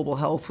that global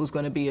health was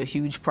going to be a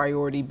huge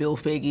priority. Bill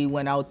Foege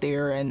went out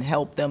there and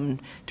helped them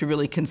to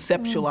really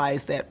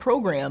conceptualize that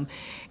program.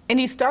 And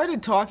he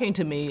started talking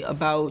to me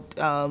about,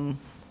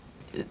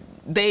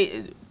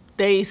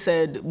 they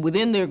said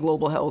within their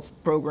global health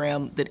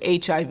program that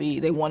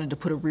HIV, they wanted to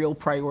put a real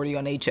priority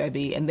on HIV,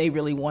 and they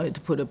really wanted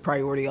to put a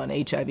priority on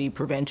HIV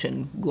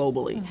prevention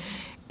globally.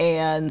 Mm-hmm.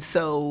 And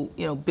so,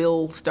 you know,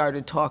 Bill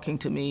started talking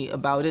to me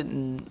about it,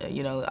 and,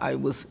 you know, I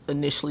was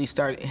initially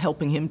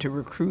helping him to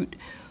recruit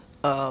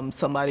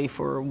somebody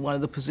for one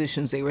of the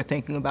positions they were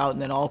thinking about,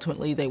 and then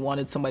ultimately they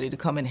wanted somebody to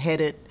come and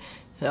head it.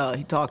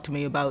 He talked to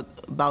me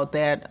about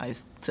that. I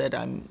said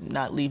I'm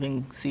not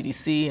leaving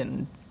CDC,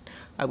 and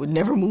I would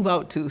never move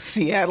out to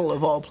Seattle,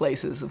 of all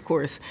places, of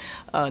course.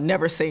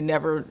 Never say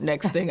never.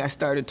 Next thing, I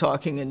started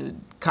talking, and it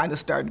kind of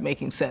started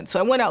making sense. So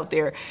I went out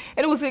there,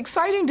 and it was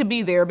exciting to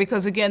be there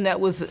because, again, that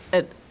was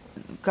at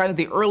kind of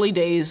the early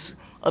days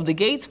of the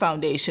Gates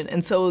Foundation.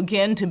 And so,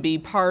 again, to be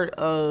part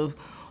of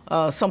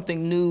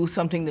something new,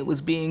 something that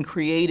was being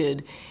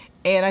created.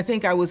 And I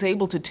think I was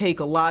able to take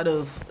a lot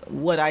of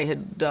what I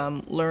had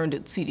learned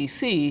at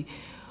CDC,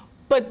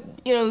 but,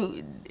 you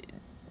know,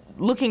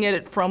 looking at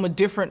it from a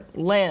different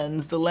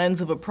lens, the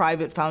lens of a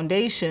private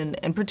foundation,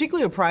 and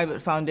particularly a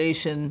private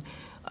foundation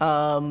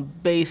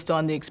based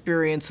on the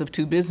experience of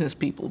two business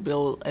people,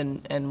 Bill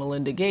and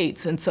Melinda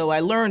Gates. And so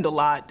I learned a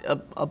lot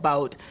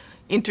about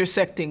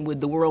intersecting with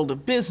the world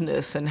of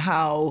business and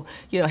how,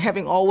 you know,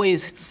 having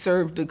always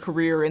served a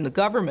career in the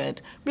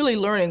government, really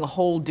learning a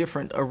whole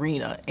different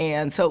arena.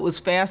 And so it was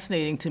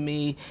fascinating to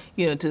me,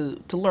 you know,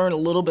 to learn a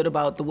little bit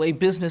about the way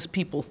business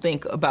people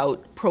think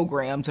about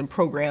programs and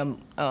program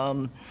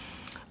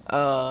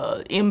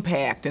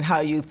impact, and how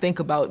you think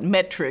about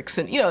metrics,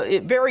 and, you know,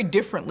 it very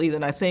differently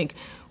than I think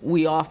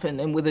we often,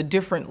 and with a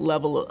different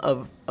level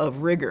of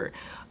rigor.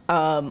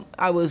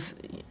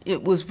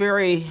 It was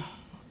very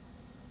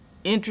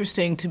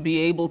interesting to be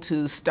able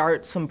to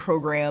start some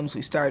programs.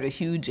 We started a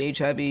huge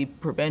HIV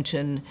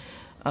prevention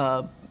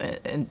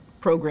and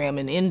program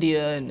in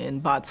India and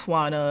in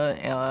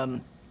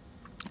Botswana,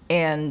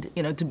 and,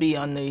 you know, to be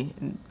on the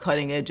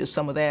cutting edge of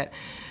some of that.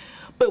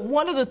 But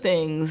one of the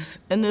things,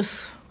 and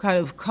this kind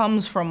of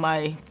comes from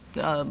my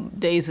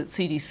days at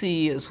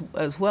CDC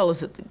as well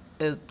as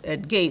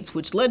at Gates,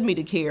 which led me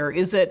to CARE,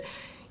 is that,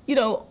 you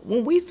know,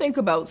 when we think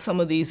about some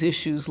of these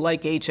issues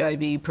like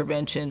HIV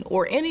prevention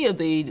or any of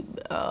the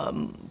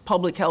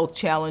public health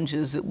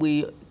challenges that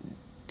we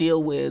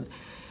deal with,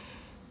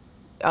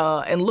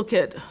 and look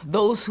at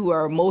those who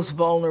are most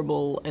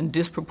vulnerable and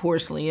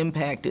disproportionately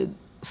impacted,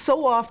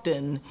 so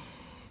often,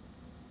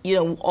 you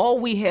know, all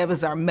we have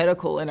is our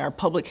medical and our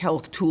public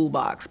health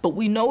toolbox, but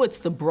we know it's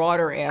the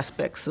broader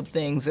aspects of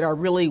things that are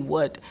really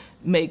what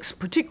makes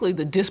particularly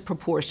the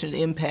disproportionate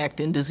impact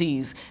in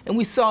disease. And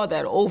we saw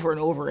that over and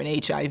over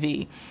in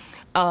HIV.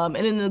 And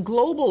in the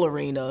global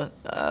arena,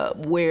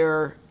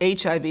 where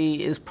HIV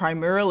is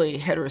primarily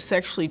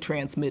heterosexually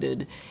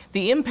transmitted,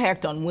 the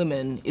impact on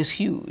women is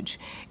huge.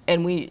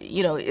 And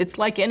you know, it's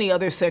like any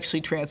other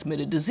sexually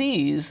transmitted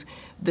disease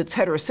that's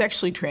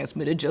heterosexually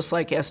transmitted, just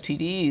like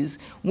STDs.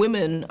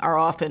 Women are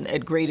often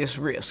at greatest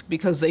risk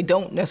because they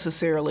don't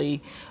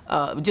necessarily,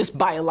 just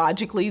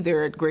biologically,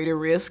 they're at greater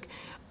risk.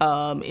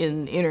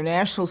 In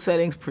international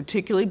settings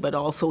particularly, but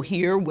also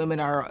here, women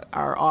are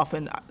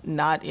often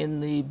not in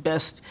the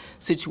best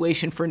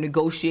situation for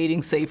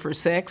negotiating safer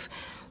sex.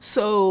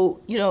 So,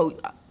 you know,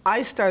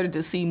 I started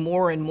to see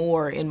more and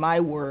more in my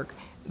work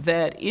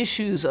that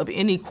issues of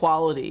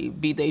inequality,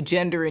 be they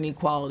gender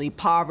inequality,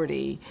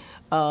 poverty,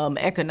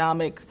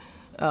 economic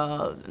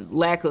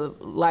lack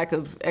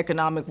of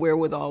economic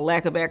wherewithal,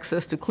 lack of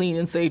access to clean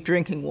and safe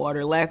drinking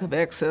water, lack of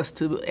access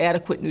to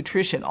adequate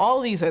nutrition.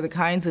 All these are the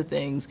kinds of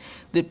things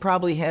that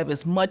probably have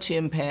as much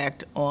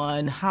impact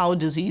on how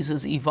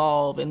diseases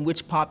evolve and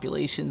which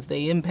populations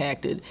they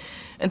impacted.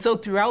 And so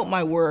throughout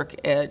my work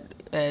at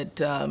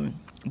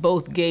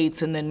both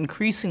Gates and then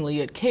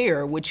increasingly at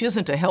CARE, which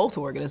isn't a health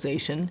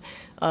organization,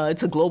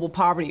 it's a global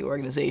poverty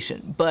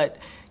organization. But,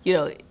 you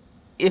know,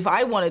 if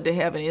I wanted to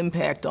have an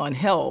impact on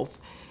health,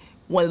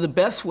 one of the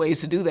best ways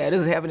to do that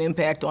is to have an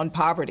impact on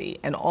poverty,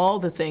 and all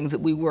the things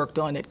that we worked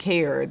on at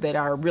CARE that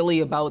are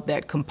really about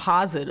that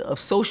composite of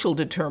social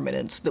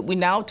determinants that we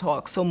now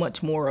talk so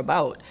much more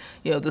about,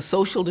 you know, the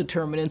social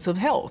determinants of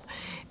health.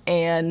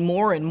 And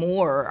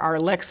more, our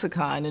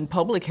lexicon in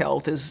public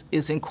health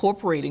is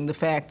incorporating the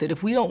fact that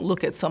if we don't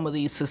look at some of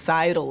these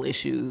societal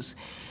issues,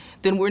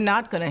 then we're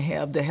not going to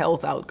have the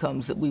health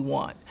outcomes that we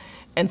want.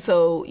 And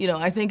so, you know,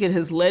 I think it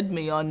has led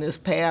me on this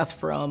path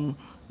from,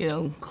 you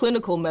know,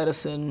 clinical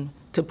medicine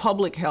to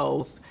public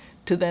health,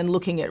 to then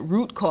looking at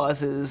root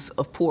causes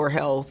of poor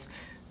health,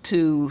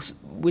 to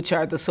which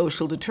are the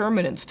social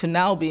determinants, to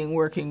now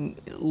working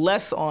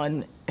less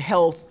on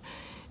health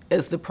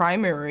as the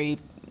primary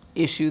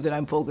issue that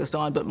I'm focused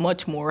on, but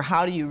much more,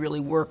 how do you really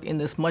work in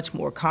this much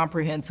more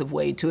comprehensive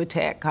way to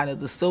attack kind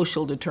of the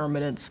social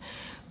determinants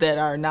that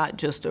are not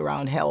just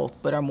around health,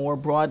 but are more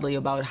broadly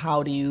about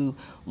how do you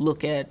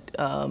look at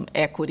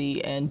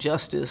equity and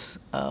justice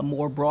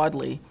more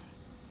broadly.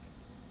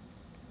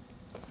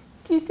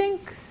 Do you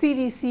think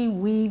CDC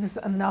weaves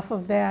enough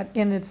of that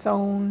in its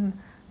own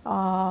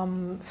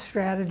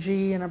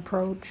strategy and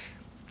approach?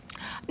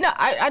 No,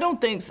 I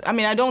don't think so. I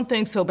mean, I don't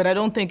think so, but I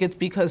don't think it's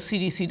because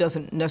CDC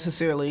doesn't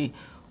necessarily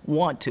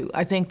want to.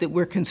 I think that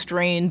we're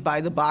constrained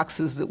by the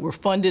boxes that we're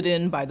funded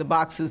in, by the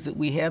boxes that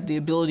we have the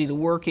ability to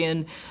work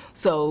in.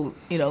 So,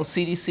 you know,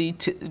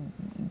 CDC,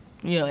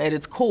 you know, at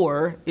its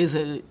core is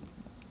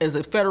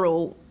a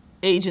federal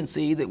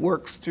agency that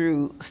works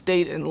through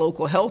state and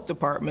local health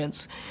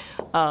departments,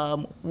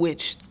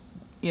 which,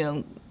 you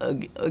know,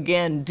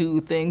 again,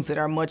 do things that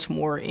are much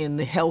more in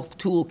the health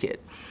toolkit.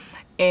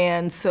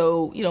 And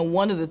so, you know,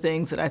 one of the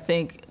things that I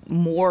think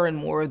more and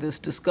more of this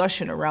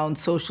discussion around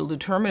social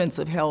determinants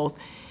of health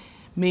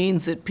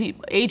means that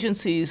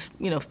agencies,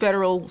 you know,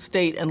 federal,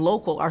 state, and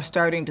local are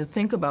starting to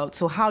think about,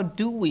 so how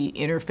do we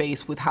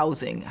interface with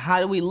housing?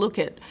 How do we look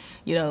at,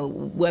 you know,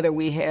 whether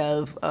we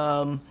have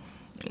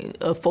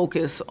a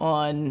focus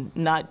on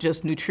not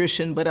just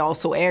nutrition, but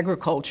also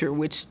agriculture,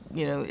 which,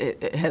 you know,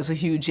 it has a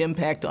huge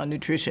impact on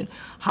nutrition.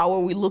 How are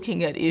we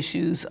looking at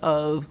issues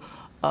of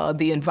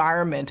the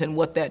environment and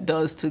what that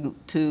does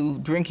to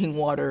drinking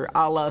water,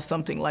 a la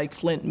something like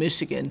Flint,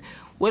 Michigan?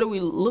 What are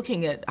we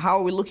looking at? How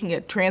are we looking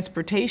at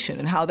transportation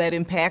and how that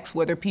impacts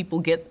whether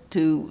people get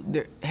to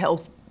their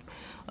health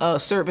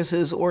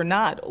services or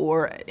not?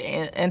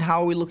 And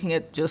how are we looking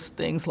at just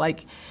things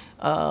like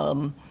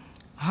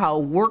how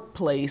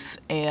workplace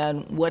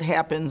and what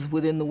happens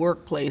within the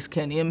workplace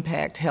can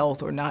impact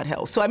health or not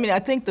health? So, I mean, I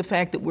think the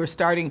fact that we're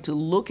starting to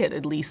look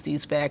at least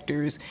these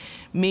factors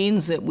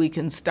means that we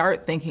can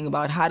start thinking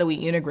about how do we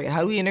integrate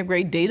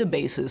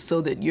databases so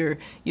that you're,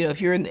 you know,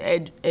 if you're in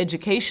the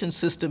education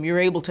system, you're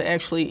able to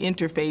actually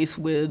interface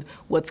with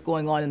what's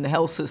going on in the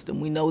health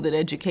system. We know that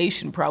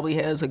education probably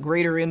has a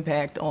greater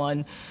impact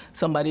on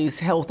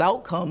somebody's health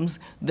outcomes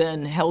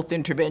than health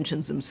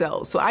interventions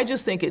themselves. So I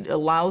just think it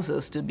allows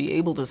us to be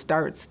able to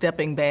start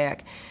stepping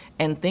back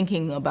and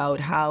thinking about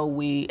how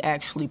we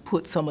actually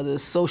put some of the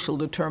social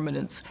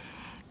determinants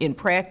in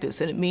practice.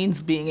 And it means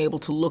being able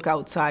to look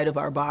outside of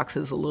our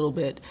boxes a little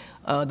bit,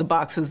 the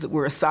boxes that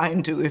we're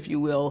assigned to, if you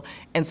will,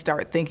 and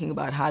start thinking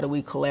about how do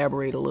we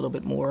collaborate a little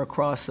bit more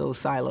across those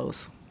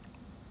silos.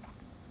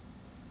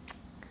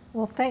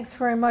 Well, thanks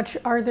very much.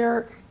 Are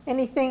there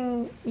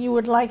anything you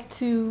would like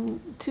to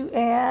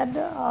add?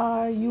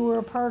 You were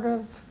a part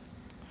of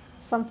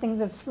something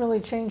that's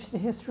really changed the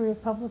history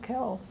of public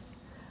health.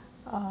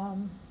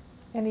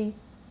 Any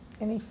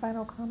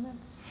final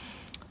comments?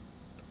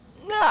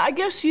 No, I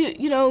guess you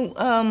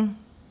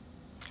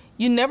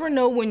never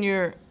know when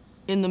you're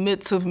in the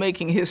midst of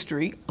making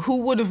history. Who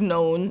would have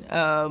known?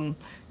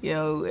 You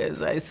know,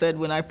 as I said,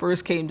 when I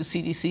first came to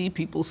CDC,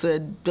 people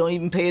said, "Don't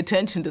even pay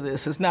attention to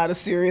this. It's not a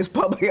serious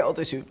public health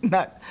issue."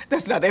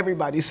 That's not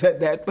everybody said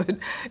that,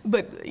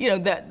 but you know,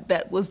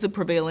 that was the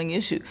prevailing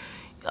issue.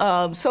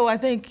 So I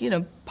think, you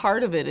know,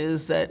 part of it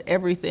is that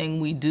everything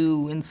we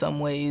do in some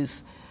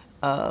ways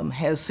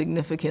has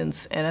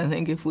significance, and I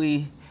think if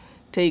we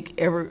take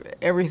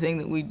everything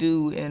that we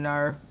do in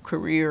our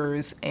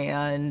careers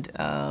and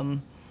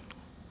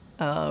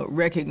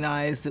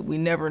recognize that we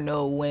never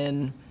know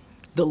when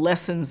the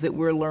lessons that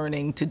we're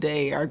learning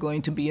today are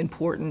going to be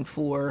important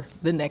for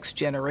the next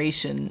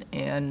generation,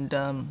 and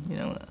you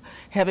know,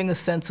 having a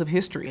sense of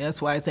history. And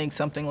that's why I think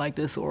something like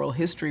this oral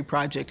history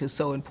project is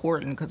so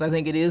important, because I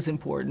think it is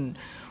important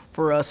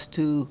for us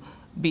to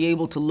be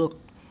able to look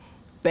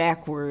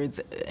backwards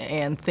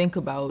and think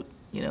about,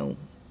 you know,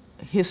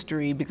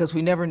 history, because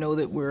we never know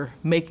that we're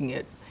making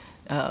it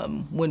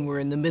when we're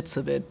in the midst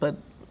of it, but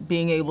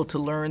being able to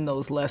learn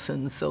those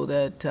lessons so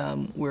that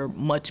we're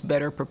much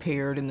better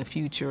prepared in the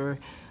future,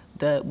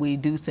 that we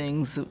do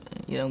things,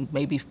 you know,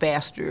 maybe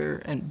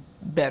faster and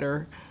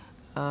better,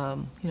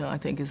 you know, I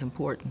think is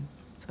important.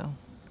 So,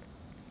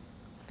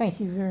 thank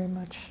you very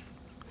much.